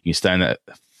line. You can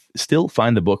still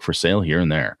find the book for sale here and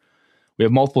there. We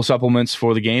have multiple supplements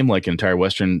for the game, like an entire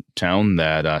Western town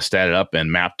that statted up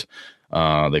and mapped.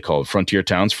 They call it Frontier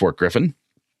Towns, Fort Griffin.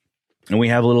 And we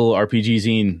have a little RPG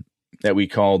zine that we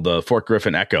called the Fort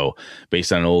Griffin Echo,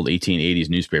 based on an old 1880s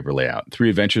newspaper layout. 3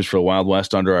 adventures for the Wild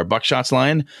West under our Buckshots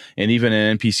line, and even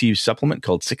an NPC supplement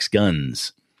called Six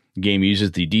Guns. The game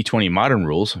uses the D20 modern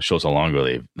rules. Shows how long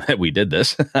ago we did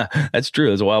this. That's true.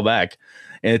 It was a while back.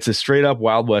 And it's a straight-up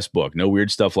Wild West book. No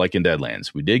weird stuff like in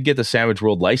Deadlands. We did get the Savage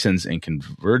World license and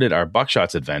converted our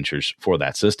Buckshots adventures for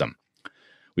that system.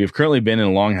 We have currently been in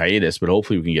a long hiatus, but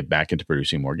hopefully we can get back into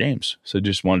producing more games. So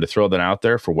just wanted to throw that out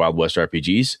there for Wild West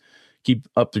RPGs. Keep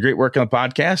up the great work on the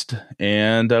podcast,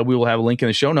 and we will have a link in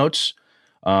the show notes.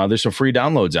 There's some free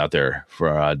downloads out there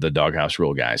for the Doghouse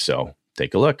Rule guys, so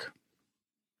take a look.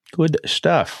 Good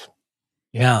stuff.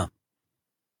 Yeah.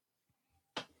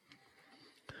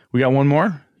 We got one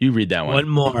more? You read that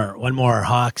one. One more.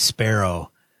 Hawk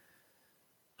Sparrow.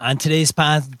 On today's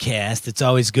podcast, it's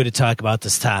always good to talk about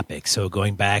this topic. So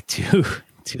going back to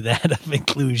that of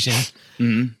inclusion,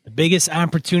 The biggest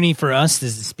opportunity for us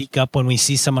is to speak up when we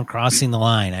see someone crossing the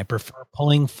line. I prefer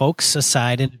pulling folks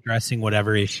aside and addressing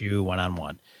whatever issue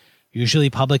one-on-one.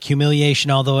 Usually public humiliation,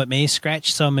 although it may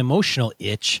scratch some emotional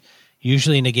itch,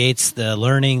 usually negates the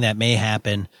learning that may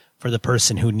happen for the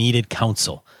person who needed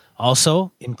counsel.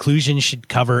 Also, inclusion should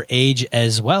cover age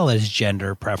as well as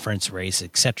gender, preference, race,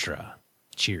 etc.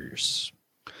 Cheers.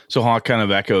 So Hawk kind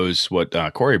of echoes what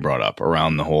Corey brought up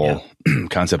around the whole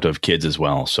concept of kids as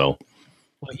well. So,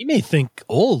 well, you may think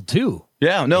old too.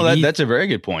 Yeah, no, that's a very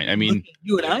good point. I mean,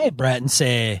 you and I, Brett, and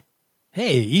say,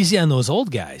 "Hey, easy on those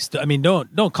old guys." I mean,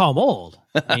 don't call them old.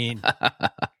 I mean,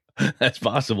 that's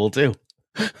possible too,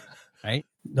 right?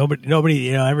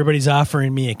 Nobody, everybody's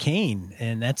offering me a cane,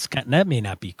 and that may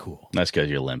not be cool. That's because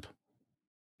you're limp.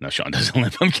 No, Sean doesn't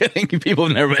limp. I'm kidding. People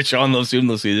have never met Sean. They'll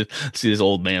soon see this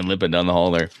old man limping down the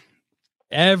hall there.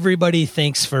 Everybody,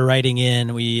 thanks for writing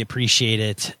in. We appreciate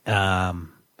it.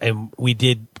 And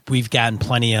we've gotten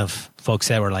plenty of folks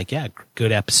that were like, yeah,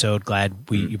 good episode. Glad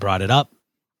you brought it up.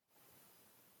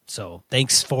 So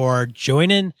thanks for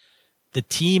joining the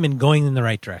team and going in the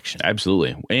right direction.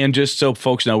 Absolutely. And just so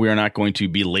folks know, we are not going to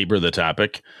belabor the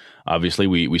topic. Obviously,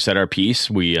 we said our piece.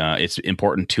 It's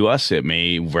important to us. It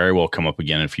may very well come up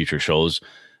again in future shows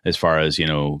as far as,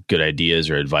 good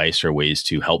ideas or advice or ways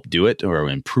to help do it or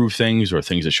improve things or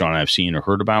things that Sean and I have seen or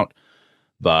heard about.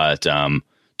 But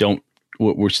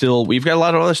we've got a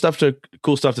lot of other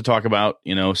cool stuff to talk about,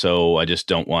 so I just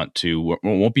don't want to,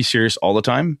 won't be serious all the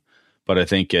time. But I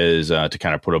think as to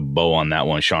kind of put a bow on that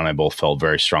one, Sean and I both felt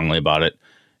very strongly about it,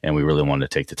 and we really wanted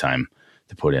to take the time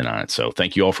to put in on it. So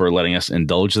thank you all for letting us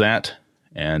indulge that.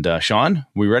 And Sean,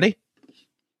 we ready?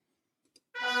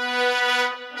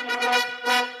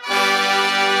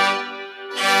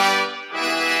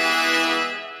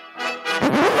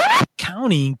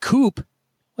 Counting Coop.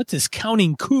 What's this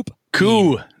counting Coop?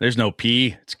 Coup. There's no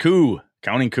P. It's coup.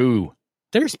 Counting coup.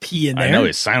 There's P in there. I know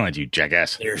it's silent, you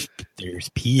jackass. There's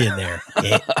P in there.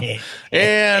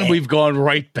 And we've gone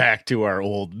right back to our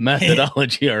old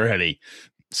methodology already.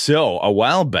 So a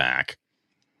while back,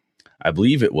 I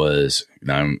believe it was,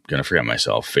 now I'm going to forget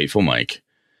myself, Faithful Mike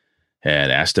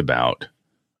had asked about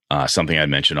something I'd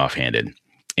mentioned offhanded.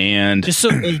 And just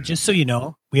so you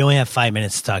know, we only have 5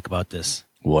 minutes to talk about this.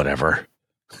 Whatever.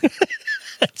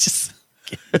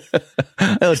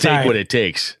 I'll take what it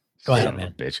takes. Go ahead,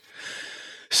 man. Bitch.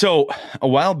 So a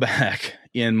while back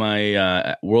in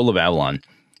my World of Avalon,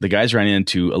 the guys ran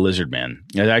into a lizard man.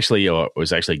 It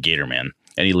was actually Gator Man,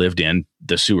 and he lived in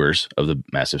the sewers of the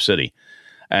massive city.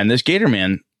 And this Gator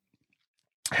Man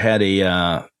had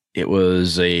so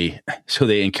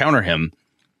they encounter him,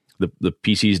 the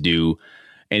PCs do,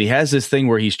 and he has this thing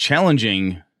where he's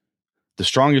challenging the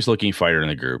strongest looking fighter in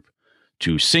the group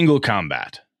to single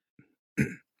combat.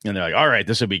 And they're like, all right,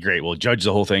 this will be great. We'll judge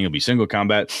the whole thing. It'll be single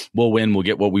combat. We'll win. We'll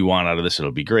get what we want out of this.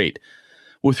 It'll be great.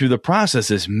 Well, through the process,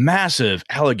 this massive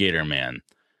alligator man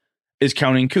is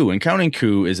counting coup. And counting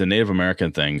coup is a Native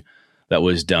American thing that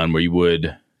was done where you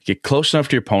would get close enough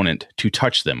to your opponent to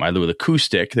touch them, either with a coup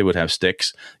stick. They would have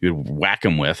sticks you would whack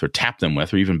them with or tap them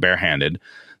with, or even barehanded.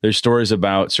 There's stories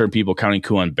about certain people counting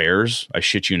coup on bears. I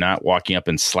shit you not, walking up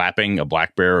and slapping a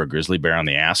black bear or a grizzly bear on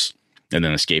the ass and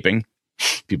then escaping.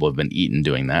 People have been eaten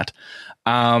doing that,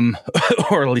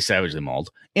 or at least savagely mauled.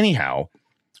 Anyhow,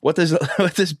 what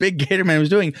this big gator man was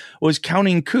doing was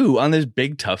counting coup on this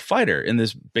big tough fighter in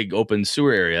this big open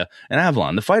sewer area in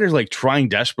Avalon. The fighter's like trying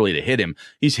desperately to hit him.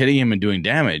 He's hitting him and doing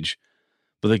damage,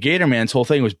 but the gator man's whole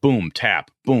thing was boom, tap,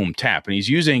 and he's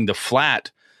using the flat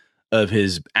of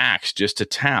his axe just to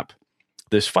tap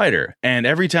this fighter. And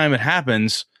every time it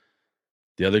happens,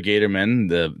 the other gator men,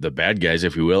 the bad guys,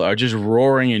 if you will, are just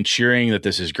roaring and cheering that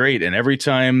this is great. And every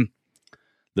time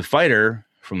the fighter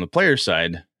from the player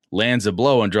side lands a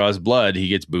blow and draws blood, he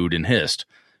gets booed and hissed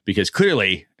because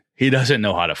clearly he doesn't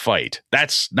know how to fight.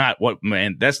 That's not what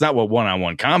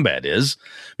one-on-one combat is,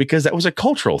 because that was a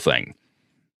cultural thing.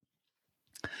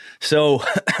 So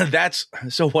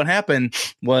what happened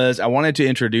was I wanted to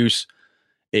introduce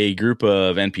a group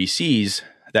of NPCs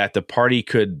that the party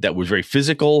that was very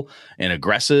physical and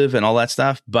aggressive and all that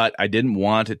stuff, but I didn't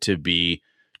want it to be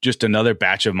just another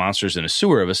batch of monsters in a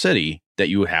sewer of a city that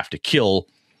you would have to kill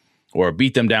or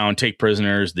beat them down, take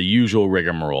prisoners, the usual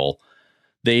rigmarole.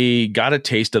 They got a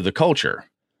taste of the culture.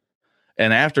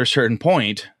 And after a certain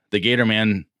point, the Gator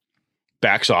Man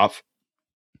backs off,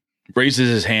 raises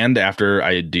his hand after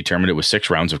I determined it was 6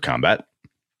 rounds of combat,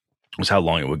 was how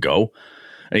long it would go.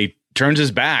 And he turns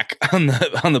his back on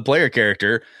the player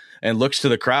character and looks to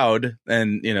the crowd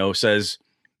and, says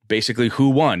basically who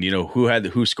won,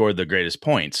 who scored the greatest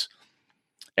points.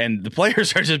 And the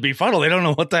players are just befuddled. They don't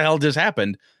know what the hell just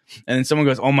happened. And then someone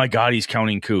goes, oh my God, he's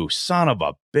counting coup. Son of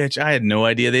a bitch. I had no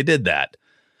idea they did that.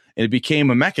 And it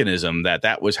became a mechanism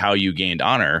that was how you gained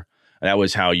honor. That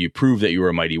was how you proved that you were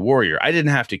a mighty warrior. I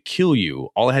didn't have to kill you.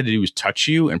 All I had to do was touch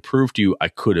you and prove to you I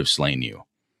could have slain you,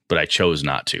 but I chose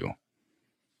not to.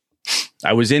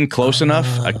 I was in close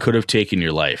enough. I could have taken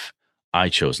your life. I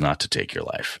chose not to take your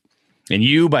life. And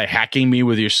you, by hacking me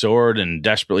with your sword and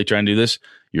desperately trying to do this,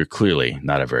 you're clearly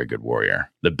not a very good warrior.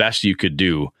 The best you could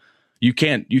do, you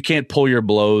can't pull your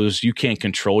blows. You can't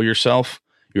control yourself.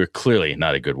 You're clearly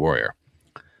not a good warrior.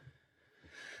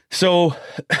 So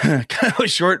kind of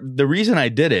short, the reason I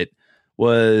did it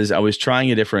was I was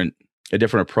trying a different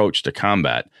approach to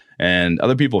combat. And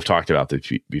other people have talked about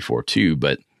this before too,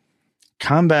 but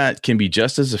combat can be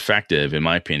just as effective, in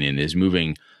my opinion, as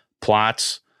moving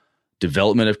plots,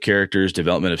 development of characters,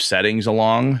 development of settings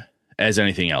along as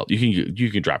anything else.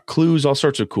 You can drop clues, all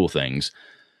sorts of cool things.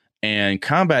 And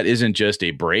combat isn't just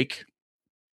a break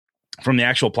from the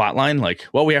actual plot line. Like,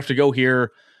 well, we have to go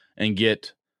here and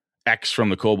get X from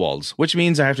the kobolds, which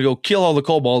means I have to go kill all the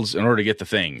kobolds in order to get the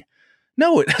thing.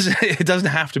 No, it doesn't. It doesn't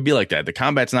have to be like that. The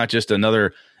combat's not just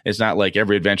another. It's not like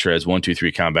every adventure has 1, 2,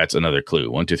 3 combats, another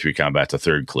clue. 1, 2, 3 combats, a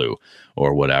third clue,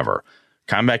 or whatever.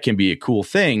 Combat can be a cool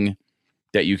thing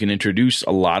that you can introduce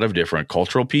a lot of different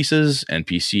cultural pieces,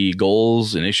 NPC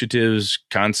goals, initiatives,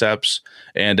 concepts,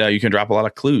 and you can drop a lot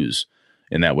of clues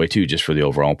in that way too, just for the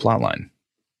overall plot line.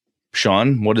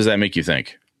 Sean, what does that make you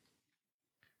think?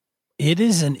 It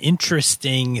is an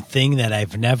interesting thing that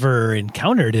I've never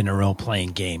encountered in a role-playing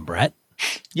game, Brett.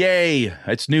 Yay,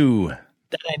 it's new.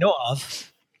 that I know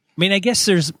of. I mean, I guess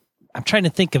I'm trying to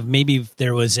think of maybe if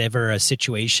there was ever a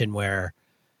situation where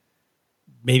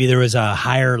maybe there was a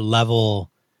higher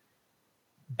level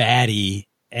baddie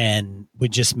and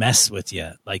would just mess with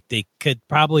you. Like they could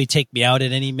probably take me out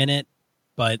at any minute,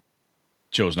 but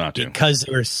chose not to because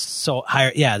they were so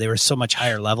higher. Yeah, they were so much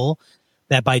higher level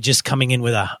that by just coming in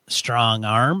with a strong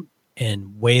arm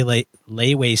and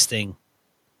lay wasting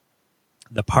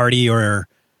the party or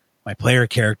my player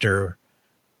character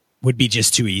would be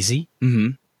just too easy.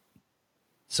 Mm-hmm.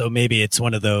 So maybe it's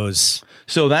one of those.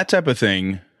 So that type of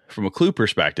thing, from a clue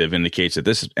perspective, indicates that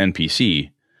this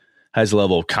NPC has a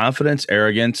level of confidence,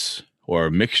 arrogance, or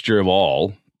a mixture of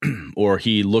all, or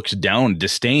he looks down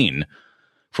disdain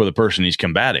for the person he's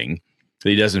combating, that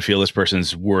he doesn't feel this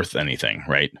person's worth anything,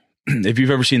 right? If you've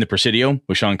ever seen The Presidio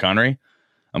with Sean Connery,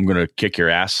 I'm going to kick your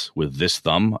ass with this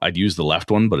thumb. I'd use the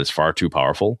left one, but it's far too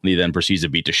powerful. And he then proceeds to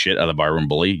beat the shit out of the barroom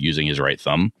bully using his right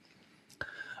thumb.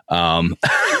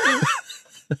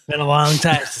 It's been a long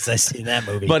time since I've seen that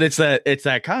movie. But it's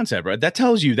that concept, right?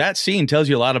 That scene tells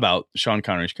you a lot about Sean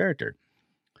Connery's character.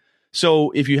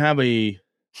 So if you have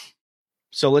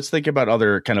let's think about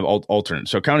other kind of alternate.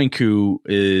 So Counting Coup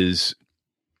is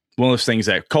one of those things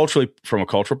that culturally, from a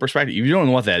cultural perspective, if you don't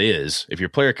know what that is, if your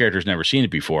player character's never seen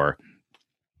it before,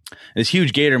 this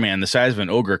huge gator man the size of an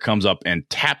ogre comes up and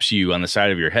taps you on the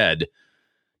side of your head.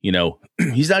 You know,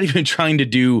 he's not even trying to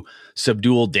do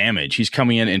subdual damage. He's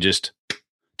coming in and just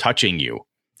touching you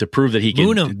to prove that he can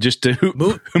moon him. Just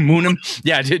to moon him.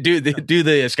 Yeah, do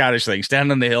the Scottish thing.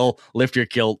 Stand on the hill, lift your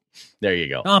kilt. There you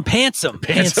go. Oh, pants him.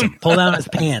 Pull down his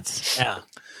pants. Yeah.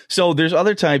 So there's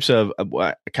other types of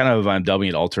I'm dubbing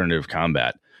it alternative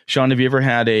combat. Sean, have you ever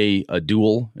had a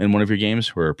duel in one of your games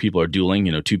where people are dueling?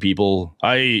 You know, two people.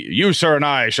 You, sir, and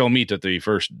I shall meet at the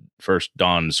first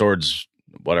dawn swords,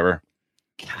 whatever.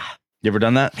 God. You ever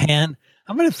done that? Man,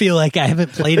 I'm going to feel like I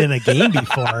haven't played in a game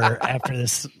before after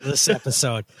this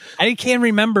episode. I can't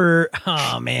remember.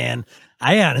 Oh, man.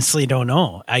 I honestly don't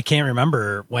know. I can't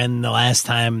remember when the last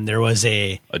time there was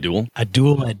a duel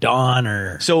at dawn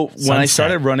or so. When sunset. I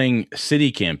started running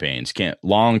city campaigns,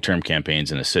 long-term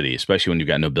campaigns in a city, especially when you've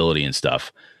got nobility and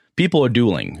stuff, people are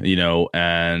dueling, you know,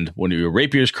 and when your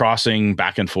rapiers crossing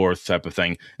back and forth type of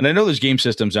thing. And I know there's game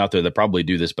systems out there that probably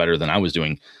do this better than I was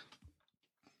doing.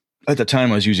 At the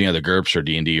time, I was using either GURPS or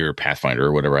D&D or Pathfinder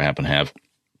or whatever I happen to have.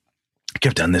 I could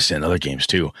have done this in other games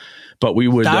too, but we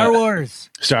would Star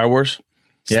Wars.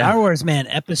 Yeah. Star Wars, man,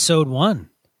 episode 1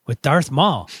 with Darth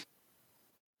Maul,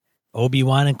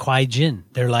 Obi-Wan and Qui-Jin.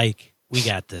 They're like, we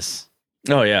got this.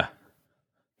 Oh, yeah.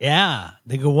 Yeah.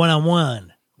 They go 1-on-1.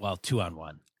 Well,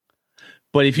 2-on-1.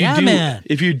 But if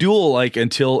you duel like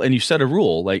and you set a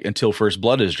rule like until first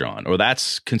blood is drawn, or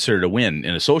that's considered a win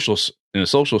in a social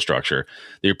structure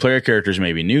that your player characters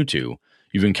may be new to,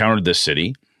 you've encountered this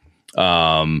city,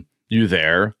 you're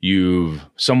there,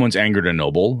 someone's angered a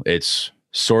noble, it's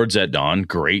swords at dawn.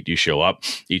 Great. You show up.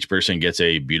 Each person gets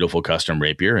a beautiful custom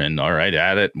rapier and all right,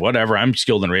 at it, whatever. I'm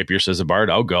skilled in rapier, says the bard.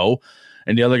 I'll go.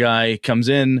 And the other guy comes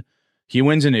in, he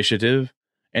wins initiative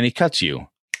and he cuts you.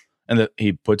 And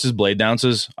he puts his blade down,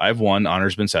 says, I've won.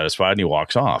 Honor's been satisfied. And he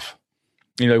walks off.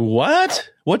 And you're like, what?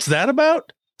 What's that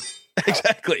about?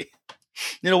 Exactly.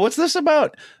 You know, what's this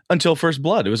about? Until first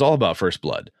blood. It was all about first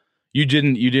blood. You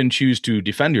didn't choose to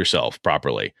defend yourself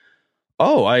properly.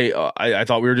 Oh, I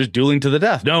thought we were just dueling to the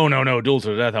death. No, duel to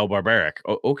the death. How barbaric.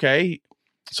 Okay.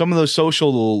 Some of those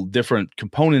social different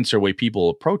components or way people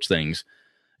approach things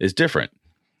is different.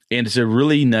 And it's a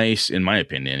really nice, in my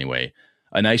opinion anyway,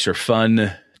 a nicer,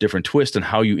 fun, different twist on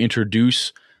how you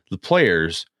introduce the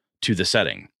players to the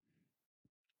setting.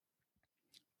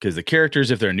 Because the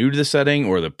characters, if they're new to the setting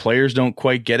or the players don't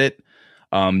quite get it,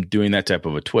 doing that type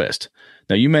of a twist.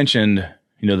 Now, you mentioned,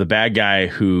 the bad guy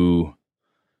who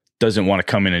doesn't want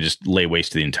to come in and just lay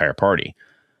waste to the entire party,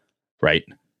 right?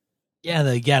 Yeah,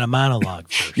 they got a monologue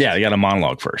first. Yeah, they got a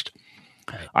monologue first.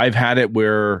 Right. I've had it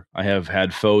where I have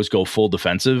had foes go full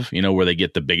defensive, where they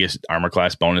get the biggest armor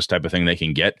class bonus type of thing they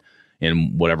can get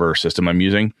in whatever system I'm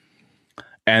using,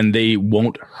 and they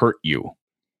won't hurt you.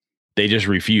 They just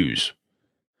refuse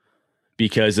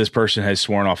because this person has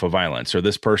sworn off of violence, or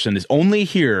this person is only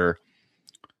here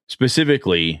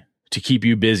specifically to keep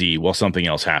you busy while something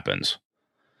else happens.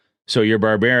 So your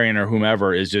barbarian or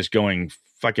whomever is just going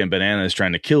fucking bananas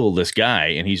trying to kill this guy,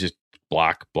 and he's just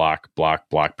block,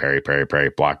 parry,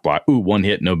 block. Ooh, one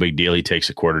hit, no big deal. He takes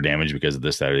a quarter damage because of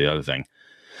this, that, or the other thing.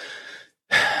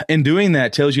 And doing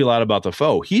that tells you a lot about the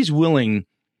foe. He's willing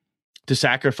to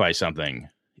sacrifice something.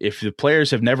 If the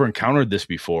players have never encountered this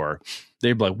before,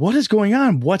 they'd be like, what is going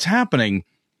on? What's happening?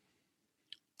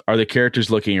 are the characters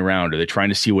looking around? Are they trying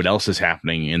to see what else is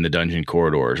happening in the dungeon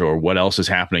corridors, or what else is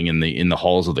happening in the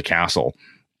halls of the castle,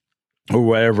 or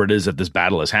wherever it is that this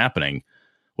battle is happening?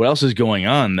 What else is going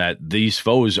on that these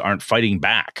foes aren't fighting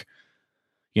back?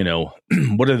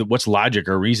 What's logic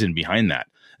or reason behind that?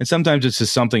 And sometimes it's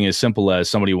just something as simple as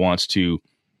somebody wants to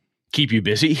keep you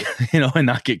busy, and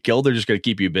not get killed. They're just going to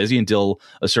keep you busy until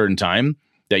a certain time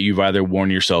that you've either worn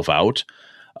yourself out.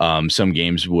 Some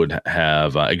games would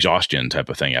have exhaustion type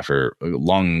of thing. After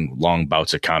long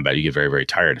bouts of combat, you get very, very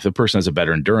tired. If the person has a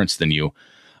better endurance than you,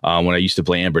 when I used to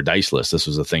play Amber Diceless, this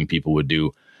was a thing people would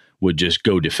do, would just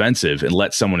go defensive and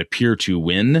let someone appear to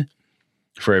win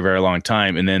for a very long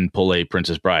time and then pull a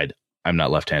Princess Bride. I'm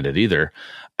not left-handed either.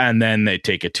 And then they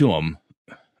take it to them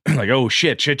like, oh,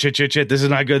 shit. This is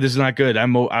not good.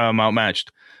 I'm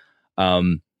outmatched.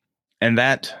 And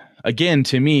that, again,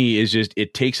 to me is just,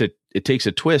 it takes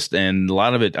a twist, and a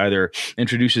lot of it either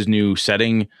introduces new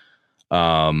setting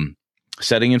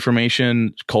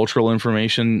information, cultural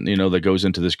information, that goes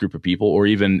into this group of people, or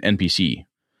even NPC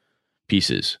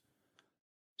pieces.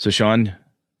 So, Sean,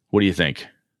 what do you think?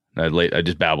 I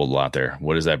just babbled a lot there.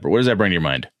 What does that bring to your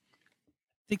mind?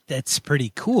 I think that's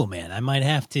pretty cool, man. I might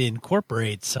have to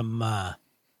incorporate some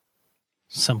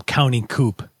Counting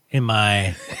Coup in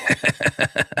my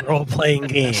role-playing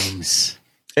games.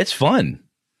 It's fun.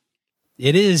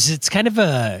 It is. It's kind of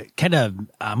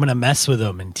I'm going to mess with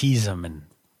them and tease them and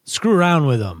screw around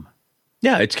with them.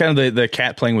 Yeah, it's kind of the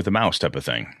cat playing with the mouse type of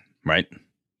thing, right?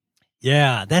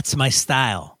 Yeah, that's my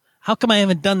style. How come I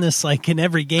haven't done this like in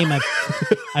every game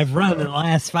I've run in the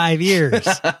last 5 years?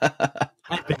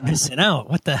 I've been missing out.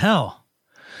 What the hell?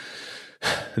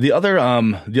 The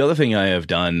other thing I have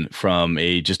done from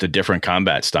just a different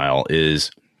combat style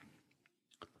is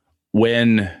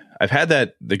when I've had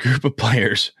the group of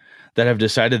players that have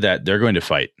decided that they're going to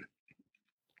fight.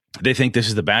 They think this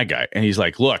is the bad guy. And he's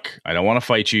like, look, I don't want to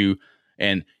fight you.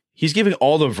 And he's giving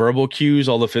all the verbal cues,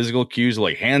 all the physical cues,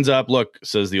 like hands up. Look,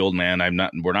 says the old man,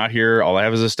 we're not here. All I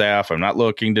have is a staff. I'm not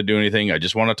looking to do anything. I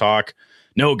just want to talk.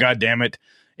 No, God damn it.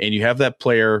 And you have that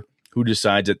player who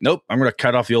decides that, nope, I'm going to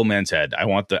cut off the old man's head. I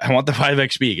want the 5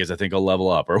 XP because I think I'll level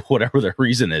up, or whatever their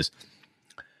reason is.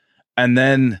 And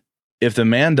then if the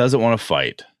man doesn't want to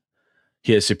fight,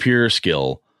 he has superior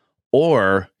skill,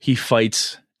 or he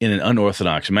fights in an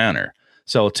unorthodox manner.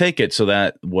 So I'll take it so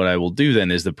that what I will do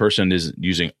then is the person is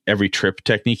using every trip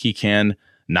technique he can,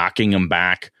 knocking them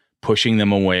back, pushing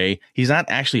them away. He's not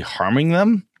actually harming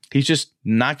them. He's just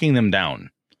knocking them down.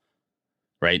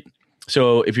 Right?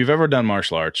 So if you've ever done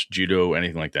martial arts, judo,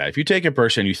 anything like that, if you take a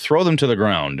person, you throw them to the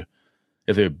ground,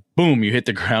 if they boom, you hit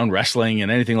the ground, wrestling and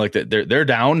anything like that, they're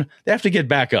down, they have to get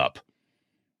back up.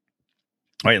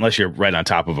 Right, unless you're right on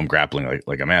top of them grappling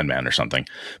like a madman or something.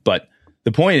 But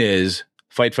the point is,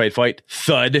 fight,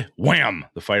 thud, wham,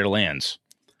 the fighter lands.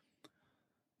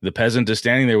 The peasant is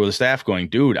standing there with a staff going,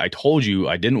 dude, I told you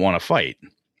I didn't want to fight.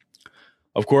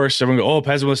 Of course, everyone go, oh,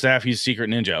 peasant with staff, he's a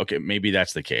secret ninja. Okay, maybe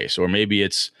that's the case. Or maybe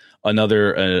it's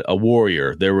another, a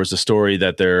warrior. There was a story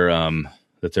that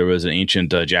there was an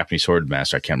ancient Japanese sword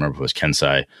master. I can't remember if it was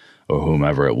Kensai or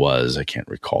whomever it was. I can't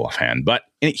recall offhand. But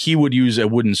he would use a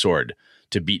wooden sword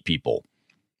to beat people.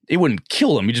 It wouldn't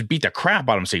kill them. You just beat the crap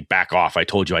out of them, say, back off. I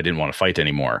told you I didn't want to fight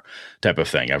anymore, type of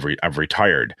thing. I've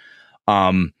retired.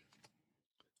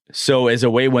 So as a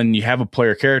way, when you have a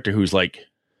player character who's like,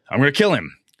 I'm going to kill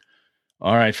him.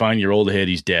 All right, fine. You're old ahead.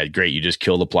 He's dead. Great. You just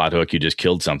killed a plot hook. You just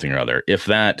killed something or other. If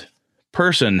that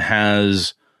person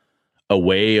has a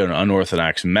way, an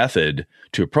unorthodox method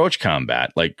to approach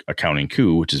combat, like a Counting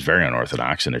Coup, which is very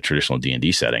unorthodox in a traditional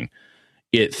D&D setting,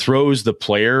 it throws the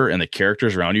player and the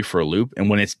characters around you for a loop. And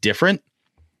when it's different,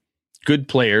 good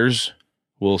players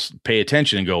will pay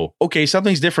attention and go, okay,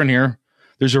 something's different here.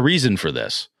 There's a reason for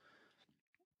this.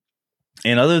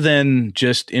 And other than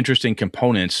just interesting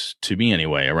components, to me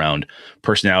anyway, around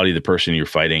personality, the person you're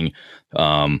fighting,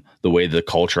 the way the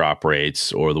culture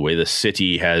operates, or the way the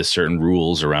city has certain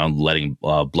rules around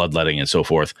bloodletting and so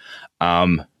forth,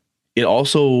 it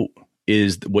also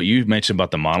is what you mentioned about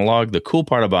the monologue. The cool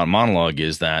part about monologue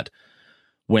is that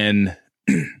when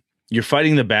you're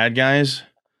fighting the bad guys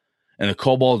and the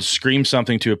kobolds scream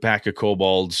something to a pack of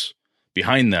kobolds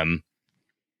behind them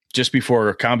just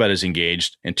before combat is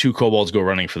engaged, and 2 kobolds go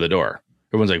running for the door.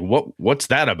 Everyone's like, what's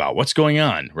that about? What's going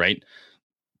on? Right?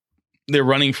 They're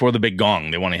running for the big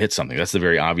gong. They want to hit something. That's the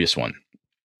very obvious one.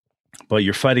 But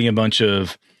you're fighting a bunch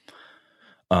of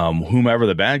whomever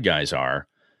the bad guys are,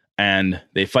 and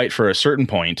they fight for a certain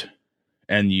point,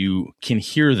 and you can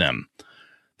hear them.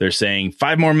 They're saying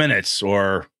 5 more minutes,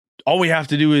 or all we have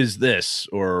to do is this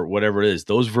or whatever it is.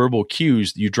 Those verbal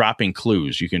cues, you dropping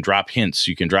clues. You can drop hints.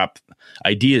 You can drop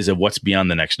ideas of what's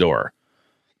beyond the next door.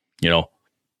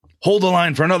 Hold the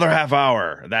line for another half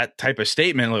hour. That type of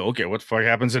statement. Like, okay, what the fuck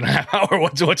happens in a half hour?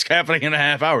 What's happening in a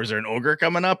half hour? Is there an ogre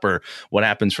coming up, or what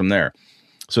happens from there?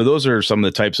 So those are some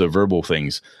of the types of verbal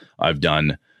things I've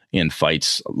done in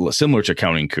fights similar to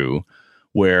Counting Coup,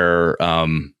 where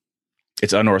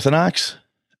it's unorthodox.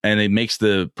 And it makes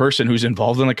the person who's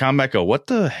involved in the combat go, what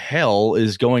the hell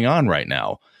is going on right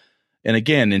now? And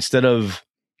again, instead of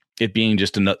it being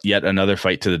just yet another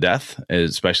fight to the death,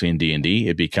 especially in D&D,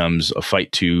 it becomes a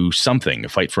fight to something, a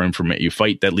fight for information. You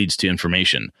fight that leads to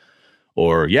information.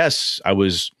 Or, yes, I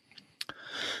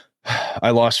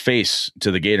lost face to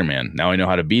the Gator Man. Now I know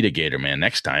how to beat a Gator Man.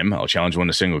 Next time, I'll challenge one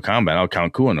to single combat. I'll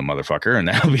count coup on the motherfucker, and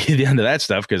that'll be the end of that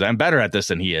stuff because I'm better at this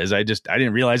than he is. I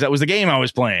didn't realize that was the game I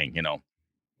was playing,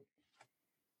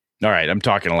 All right, I'm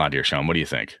talking a lot here, Sean. What do you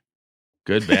think?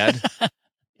 Good, bad? Yeah.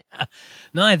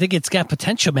 No, I think it's got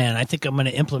potential, man. I think I'm going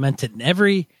to implement it in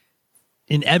every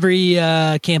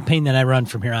campaign that I run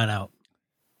from here on out.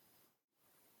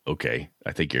 Okay,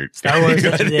 I think you're Star Wars.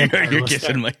 you're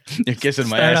kissing my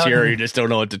ass here, or you just don't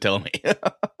know what to tell me.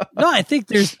 No, I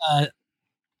think it's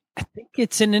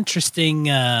an interesting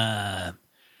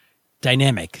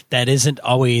dynamic that isn't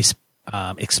always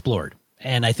explored,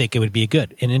 and I think it would be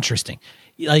good and interesting.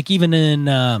 Like even in,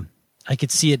 I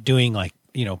could see it doing like,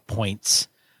 points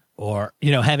or,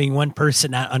 having one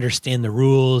person not understand the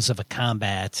rules of a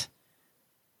combat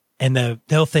and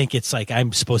they'll think it's like,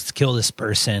 I'm supposed to kill this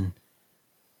person.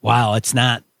 Wow. It's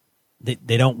not,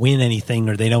 they don't win anything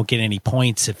or they don't get any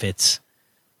points. If it's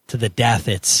to the death,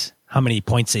 it's how many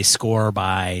points they score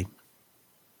by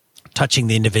touching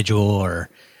the individual or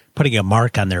putting a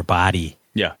mark on their body.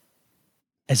 Yeah.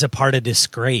 As a part of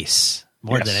disgrace.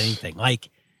 More than anything.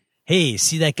 Like, hey,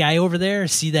 see that guy over there?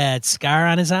 See that scar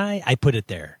on his eye? I put it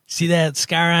there. See that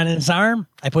scar on his arm?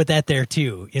 I put that there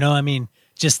too.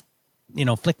 Just,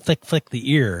 flick, flick, flick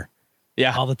the ear.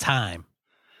 Yeah. All the time.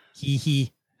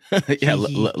 He. Yeah.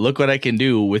 Look what I can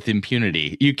do with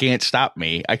impunity. You can't stop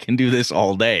me. I can do this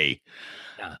all day.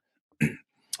 Yeah.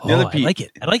 I like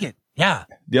it. Yeah.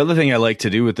 The other thing I like to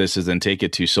do with this is then take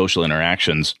it to social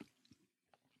interactions.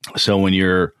 So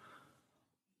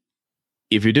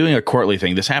if you're doing a courtly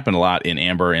thing, this happened a lot in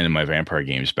Amber and in my vampire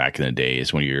games back in the day,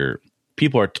 is when a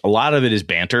lot of it is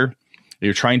banter.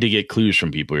 You're trying to get clues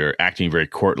from people. You're acting very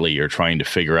courtly. You're trying to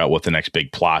figure out what the next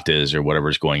big plot is or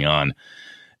whatever's going on.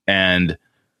 And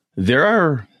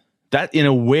that in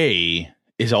a way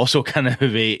is also kind of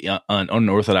an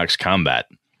unorthodox combat.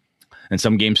 And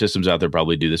some game systems out there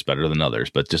probably do this better than others,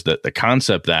 but just the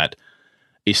concept that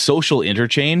a social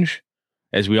interchange,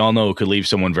 as we all know, could leave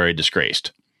someone very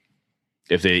disgraced.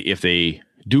 If they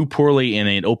do poorly in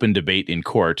an open debate in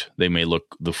court, they may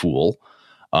look the fool.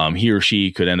 He or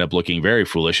she could end up looking very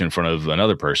foolish in front of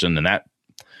another person. And that,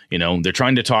 they're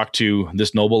trying to talk to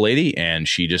this noble lady and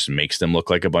she just makes them look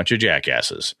like a bunch of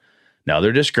jackasses. Now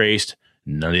they're disgraced.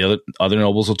 None of the other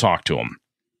nobles will talk to them.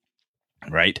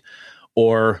 Right.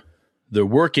 Or they're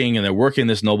working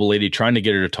this noble lady, trying to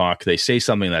get her to talk. They say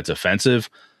something that's offensive.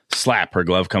 Slap, her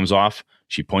glove comes off.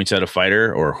 She points at a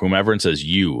fighter or whomever and says,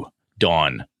 "You,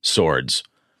 Dawn, swords."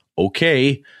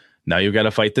 Okay, now you've got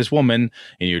to fight this woman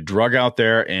and you're drug out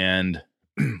there. And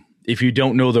if you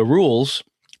don't know the rules,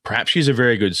 perhaps she's a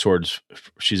very good swords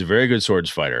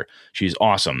fighter. She's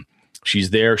awesome.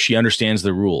 She's there. She understands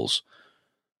the rules.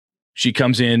 She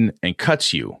comes in and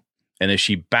cuts you. And if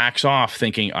she backs off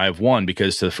thinking I've won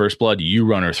because to the first blood, you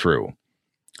run her through.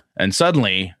 And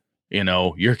suddenly,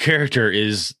 your character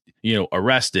is,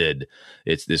 arrested.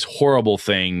 It's this horrible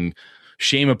thing.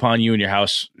 Shame upon you and your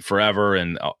house forever.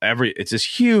 And it's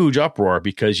this huge uproar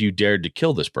because you dared to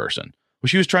kill this person. Well,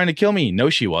 she was trying to kill me.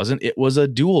 No, she wasn't. It was a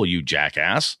duel, you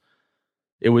jackass.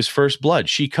 It was first blood.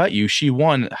 She cut you. She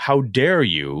won. How dare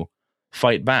you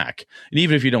fight back? And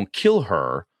even if you don't kill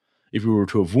her, if you were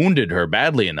to have wounded her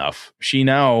badly enough, she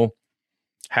now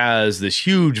has this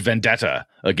huge vendetta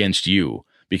against you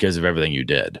because of everything you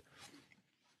did.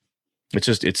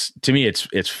 To me,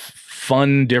 it's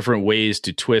fun, different ways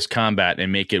to twist combat and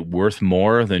make it worth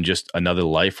more than just another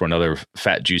life or another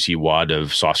fat, juicy wad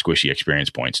of soft, squishy experience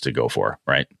points to go for,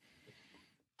 right?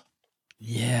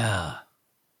 Yeah.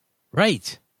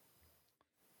 Right.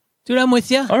 Dude, I'm with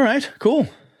you. All right, cool.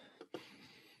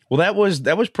 Well, that was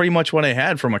pretty much what I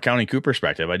had from a Counting Coup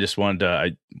perspective. I just wanted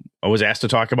to, I was asked to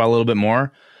talk about a little bit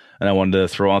more, and I wanted to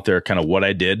throw out there kind of what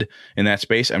I did in that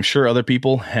space. I'm sure other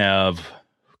people have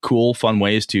cool, fun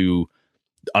ways to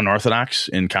unorthodox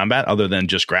in combat other than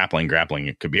just grappling.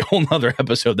 It could be a whole nother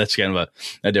episode. That's kind of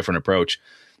a different approach.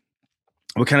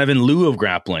 But kind of in lieu of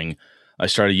grappling, I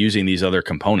started using these other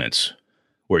components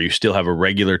where you still have a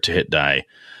regular to hit die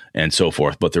and so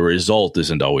forth, but the result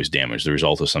isn't always damage. The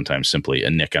result is sometimes simply a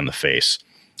nick on the face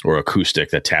or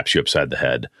acoustic that taps you upside the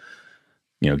head,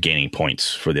 gaining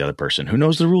points for the other person who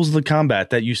knows the rules of the combat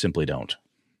that you simply don't.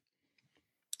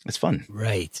 It's fun.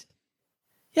 Right.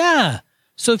 Yeah.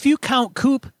 So if you count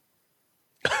Coop,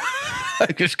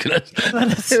 I'm just going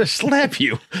to slap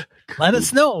you. Let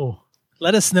us know.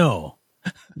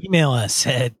 Email us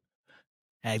at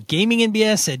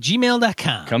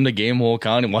gamingnbs@gmail.com. Come to Game Hole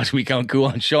Con and watch me count Cool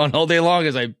on Sean all day long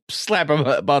as I slap him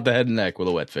about the head and neck with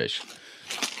a wet fish.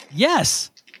 Yes,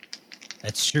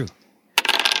 that's true.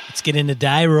 Let's get into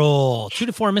die roll. 2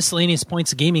 to 4 miscellaneous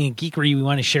points of gaming and geekery we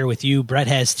want to share with you. Brett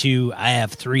has 2. I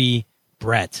have 3.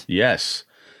 Brett. Yes.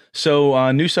 So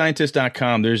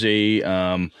newscientist.com, there's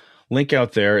a link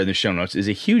out there in the show notes, is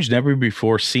a huge never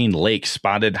before seen lake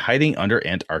spotted hiding under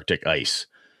Antarctic ice.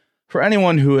 For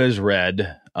anyone who has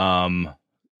read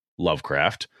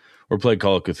Lovecraft or played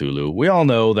Call of Cthulhu, we all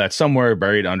know that somewhere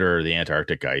buried under the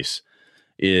Antarctic ice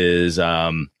is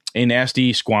a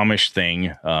nasty, squamish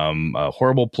thing, a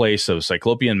horrible place of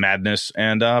cyclopean madness,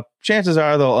 and chances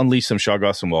are they'll unleash some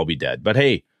Shoggoths and we'll all be dead. But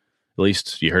hey, at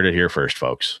least you heard it here first,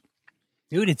 folks.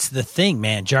 Dude, it's The Thing,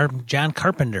 man. John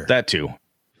Carpenter. That too.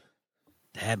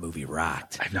 That movie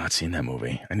rocked. I've not seen that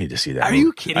movie. I need to see that. Are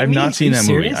you kidding me? I've not seen that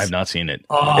serious? movie. I've not seen it.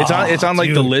 Oh, it's on like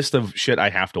dude. the list of shit I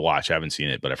have to watch. I haven't seen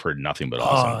it, but I've heard nothing but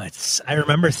awesome. I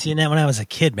remember seeing that when I was a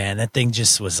kid, man. That thing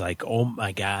just was like, oh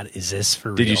my God, is this for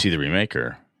real? Did you see the remake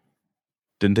or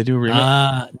didn't they do a remake?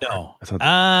 No. I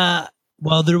thought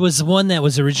well, there was one that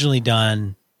was originally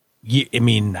done. I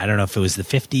mean, I don't know if it was the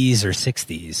 50s or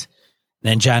 60s.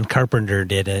 Then John Carpenter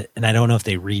did it, and I don't know if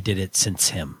they redid it since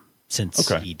he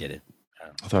did it.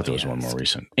 I thought there was one more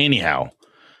recent. Anyhow.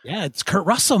 Yeah, it's Kurt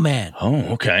Russell, man.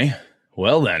 Oh, okay.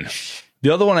 Well, then.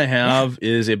 The other one I have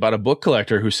is about a book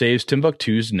collector who saves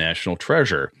Timbuktu's national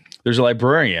treasure. There's a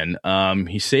librarian.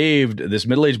 He saved this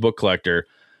middle-aged book collector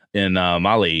in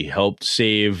Mali, helped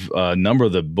save a number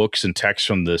of the books and texts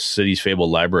from the city's fabled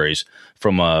libraries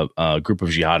from a group of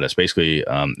jihadists. Basically,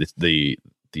 the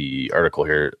article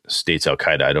here states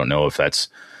Al-Qaeda. I don't know if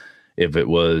it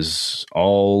was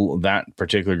all that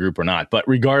particular group or not. But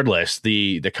regardless,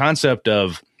 the concept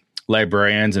of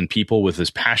librarians and people with this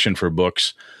passion for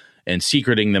books and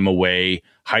secreting them away,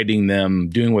 hiding them,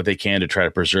 doing what they can to try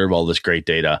to preserve all this great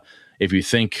data. If you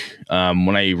think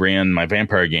when I ran my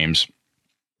vampire games,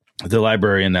 the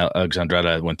library in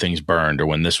Alexandretta, when things burned or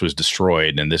when this was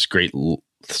destroyed and this great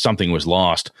something was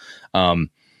lost,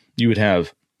 you would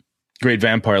have great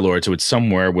vampire lords who would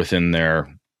somewhere within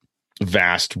their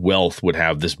vast wealth would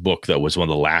have this book that was one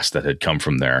of the last that had come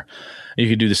from there. You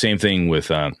could do the same thing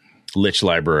with lich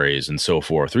libraries and so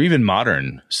forth, or even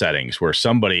modern settings where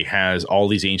somebody has all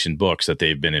these ancient books that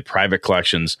they've been in private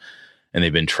collections and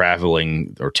they've been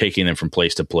traveling or taking them from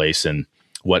place to place, and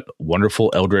what wonderful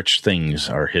eldritch things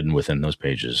are hidden within those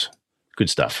pages. Good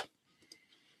stuff.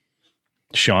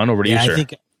 Sean, over to you, sir.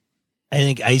 I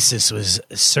think ISIS was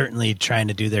certainly trying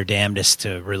to do their damnedest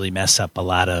to really mess up a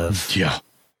lot of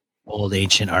old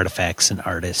ancient artifacts and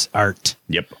art.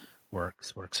 Yep.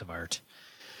 Works of art.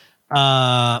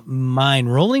 Mine,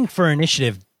 rolling for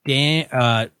initiative,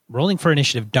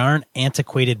 darn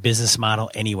antiquated business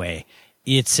model anyway.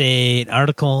 It's an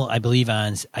article, I believe,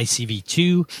 on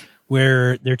ICV2,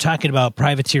 where they're talking about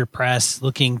Privateer Press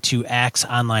looking to axe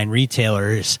online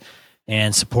retailers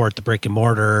and support the brick and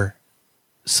mortar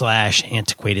 /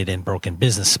 antiquated and broken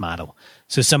business model.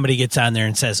 So somebody gets on there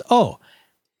and says, oh,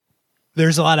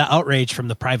 there's a lot of outrage from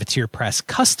the Privateer Press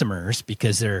customers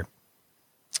because they're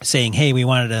saying, hey, we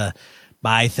wanted to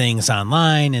buy things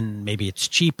online and maybe it's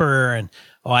cheaper. And,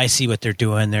 oh, I see what they're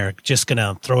doing. They're just going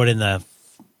to throw it in the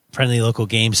friendly local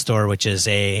game store, which is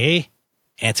a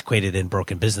antiquated and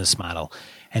broken business model.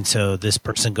 And so this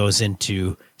person goes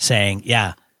into saying,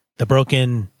 yeah, the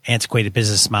broken, antiquated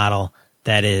business model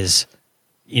that is,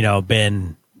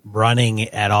 been running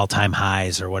at all-time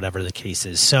highs or whatever the case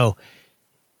is. So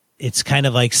it's kind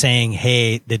of like saying,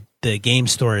 hey, the game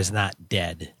store is not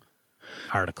dead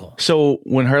article. So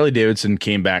when Harley Davidson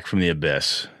came back from the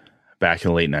abyss back in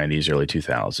the late 90s, early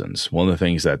 2000s, one of the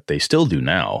things that they still do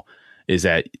now is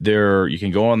that you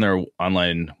can go on their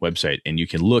online website and you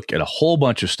can look at a whole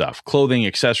bunch of stuff, clothing,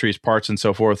 accessories, parts, and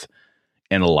so forth.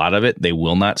 And a lot of it, they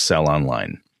will not sell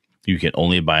online. You can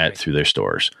only buy it through their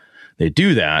stores. They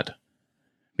do that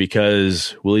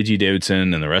because Willie G.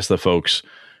 Davidson and the rest of the folks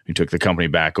who took the company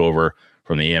back over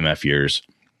from the EMF years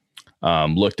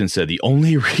looked and said, the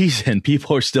only reason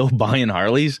people are still buying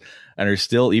Harleys and are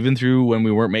still, even through when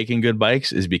we weren't making good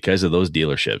bikes, is because of those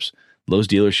dealerships. those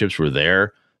dealerships were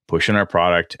there pushing our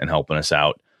product and helping us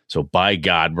out. So by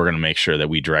God, we're going to make sure that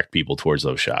we direct people towards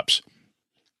those shops.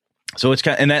 So it's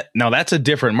kind of, now that's a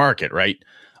different market, right?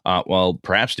 Well,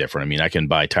 perhaps different. I mean, I can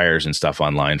buy tires and stuff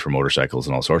online for motorcycles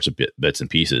and all sorts of bits and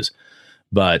pieces.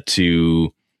 But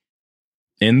in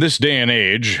this day and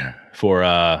age,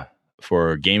 for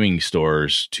gaming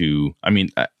stores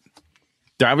they're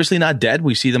obviously not dead.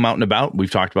 We see them out and about.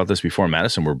 We've talked about this before in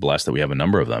Madison. We're blessed that we have a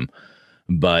number of them,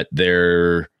 but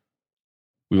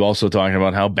we've also talked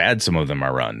about how bad some of them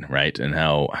are run, right? And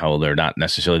how they're not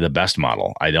necessarily the best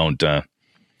model. I don't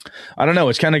know.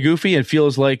 It's kind of goofy. It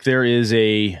feels like there is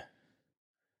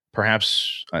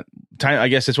perhaps time. I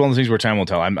guess it's one of those things where time will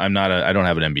tell. I don't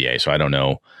have an MBA, so I don't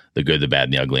know the good, the bad,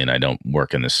 and the ugly, and I don't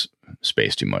work in this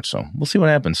space too much. So we'll see what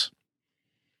happens.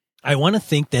 I want to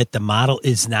think that the model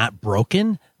is not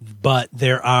broken, but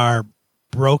there are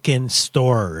broken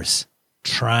stores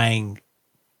trying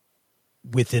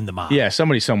within the model. Yeah,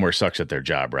 somebody somewhere sucks at their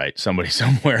job, right? Somebody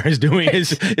somewhere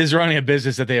is running a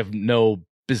business that they have no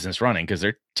business running because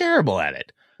they're terrible at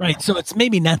it. Right. So it's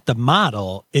maybe not the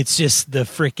model. It's just the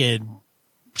freaking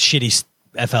shitty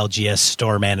FLGS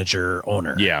store manager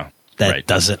owner. Yeah. That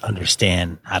doesn't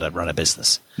understand how to run a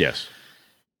business. Yes.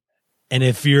 And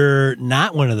if you're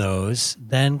not one of those,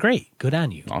 then great. Good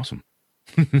on you. Awesome.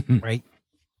 Right.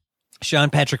 Sean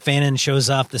Patrick Fannin shows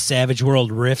off the Savage World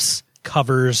Rifts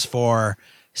covers for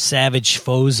Savage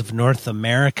Foes of North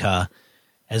America,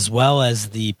 as well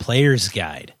as the Player's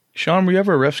Guide. Sean, were you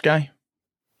ever a Rifts guy?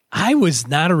 I was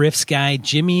not a Rifts guy.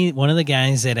 Jimmy, one of the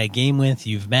guys that I game with,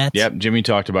 you've met. Yep, Jimmy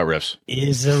talked about Rifts.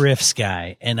 Is a Rifts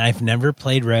guy, and I've never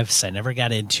played Rifts. I never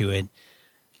got into it.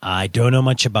 I don't know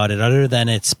much about it other than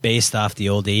it's based off the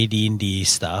old AD&D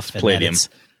stuff. Palladium.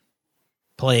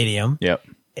 Palladium. Yep.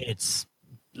 It's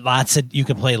you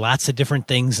can play lots of different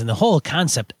things, and the whole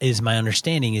concept is, my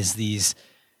understanding, is these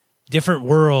different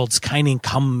worlds kind of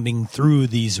coming through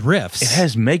these rifts. It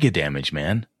has mega damage,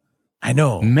 man. I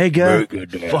know. Mega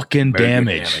fucking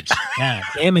damage. Yeah,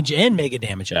 damage and mega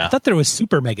damage. Yeah. I thought there was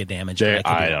super mega damage.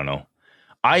 I don't know.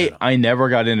 I never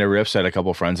got into Rifts. I had a couple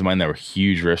of friends of mine that were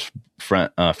huge Rifts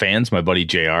fans. My buddy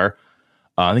JR.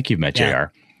 I think you've met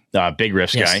JR. Big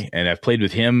Rifts guy. And I've played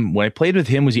with him. When I played with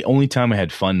him was the only time I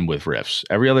had fun with Rifts.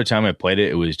 Every other time I played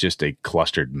it, it was just a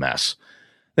clustered mess.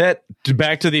 That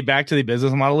back to the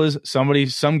business model is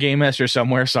some game master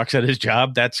somewhere sucks at his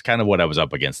job. That's kind of what I was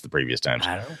up against the previous times.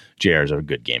 JR's a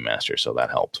good game master, so that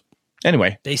helped.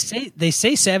 Anyway, they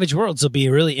say Savage Worlds will be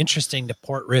really interesting to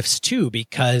port Rifts too,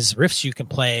 because Rifts you can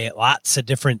play lots of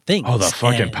different things. Oh, the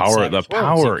fucking power! The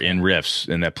power in Rifts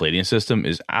in that Palladium system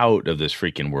is out of this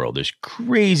freaking world. There's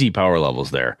crazy power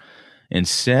levels there. In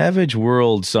Savage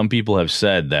Worlds, some people have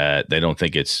said that they don't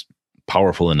think it's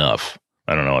powerful enough.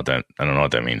 I don't know what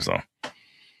that means though.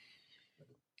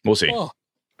 We'll see. Oh,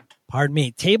 pardon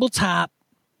me.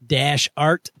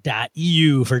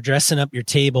 Tabletop-art.eu for dressing up your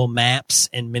table, maps,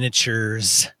 and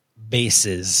miniatures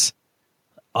bases.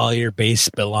 All your base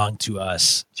belong to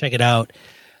us. Check it out.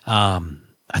 I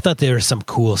thought there was some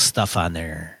cool stuff on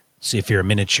there. So if you're a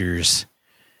miniatures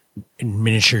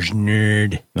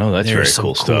nerd, that's very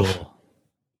cool stuff.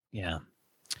 Yeah.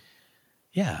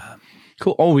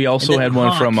 Cool. Oh, we also had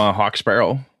one from Hawk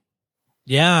Sparrow.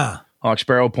 Yeah. Hawk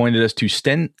Sparrow pointed us to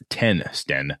 10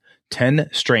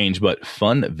 strange but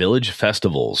fun village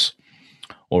festivals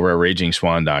over at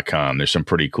RagingSwan.com. There's some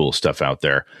pretty cool stuff out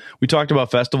there. We talked about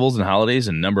festivals and holidays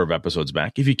a number of episodes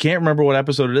back. If you can't remember what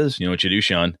episode it is, you know what you do,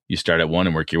 Sean? You start at one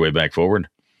and work your way back forward.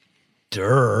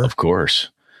 Durr. Of course.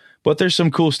 But there's some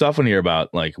cool stuff in here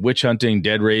about like witch hunting,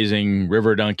 dead raising,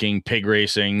 river dunking, pig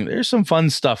racing. There's some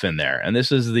fun stuff in there. And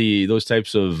this is those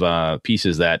types of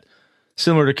pieces that,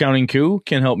 similar to Counting Coup,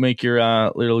 can help make your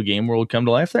little game world come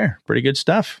to life there. Pretty good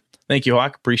stuff. Thank you,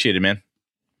 Hawk. Appreciate it, man.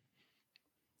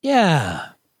 Yeah.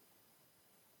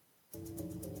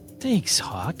 Thanks,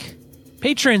 Hawk.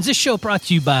 Patrons, this show brought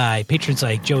to you by patrons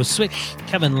like Joe Swick,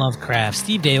 Kevin Lovecraft,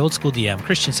 Steve Day, Old School DM,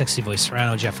 Christian Sexy Voice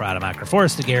Serrano, Jeff Rademacher,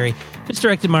 Forrest DeGary,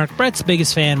 Misdirected Mark, Brett's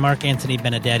Biggest Fan, Mark Anthony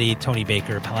Benedetti, Tony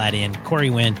Baker, Palladian, Corey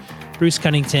Wynn, Bruce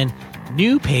Cunnington,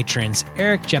 new patrons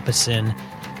Eric Jeppesen,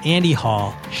 Andy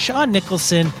Hall, Sean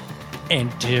Nicholson,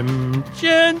 and Tim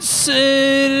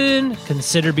Jensen.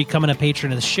 Consider becoming a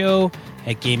patron of the show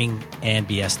at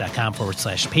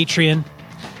gamingandbs.com/Patreon.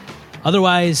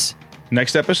 Otherwise,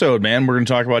 next episode, man, we're going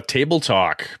to talk about Table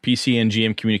Talk, PC and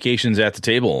GM communications at the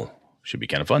table. Should be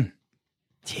kind of fun.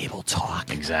 Table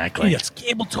Talk. Exactly. Yes,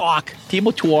 Table Talk.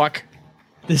 Table Talk.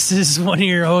 This is one of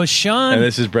your hosts, Sean. And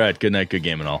this is Brett. Good night, good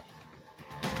game and all.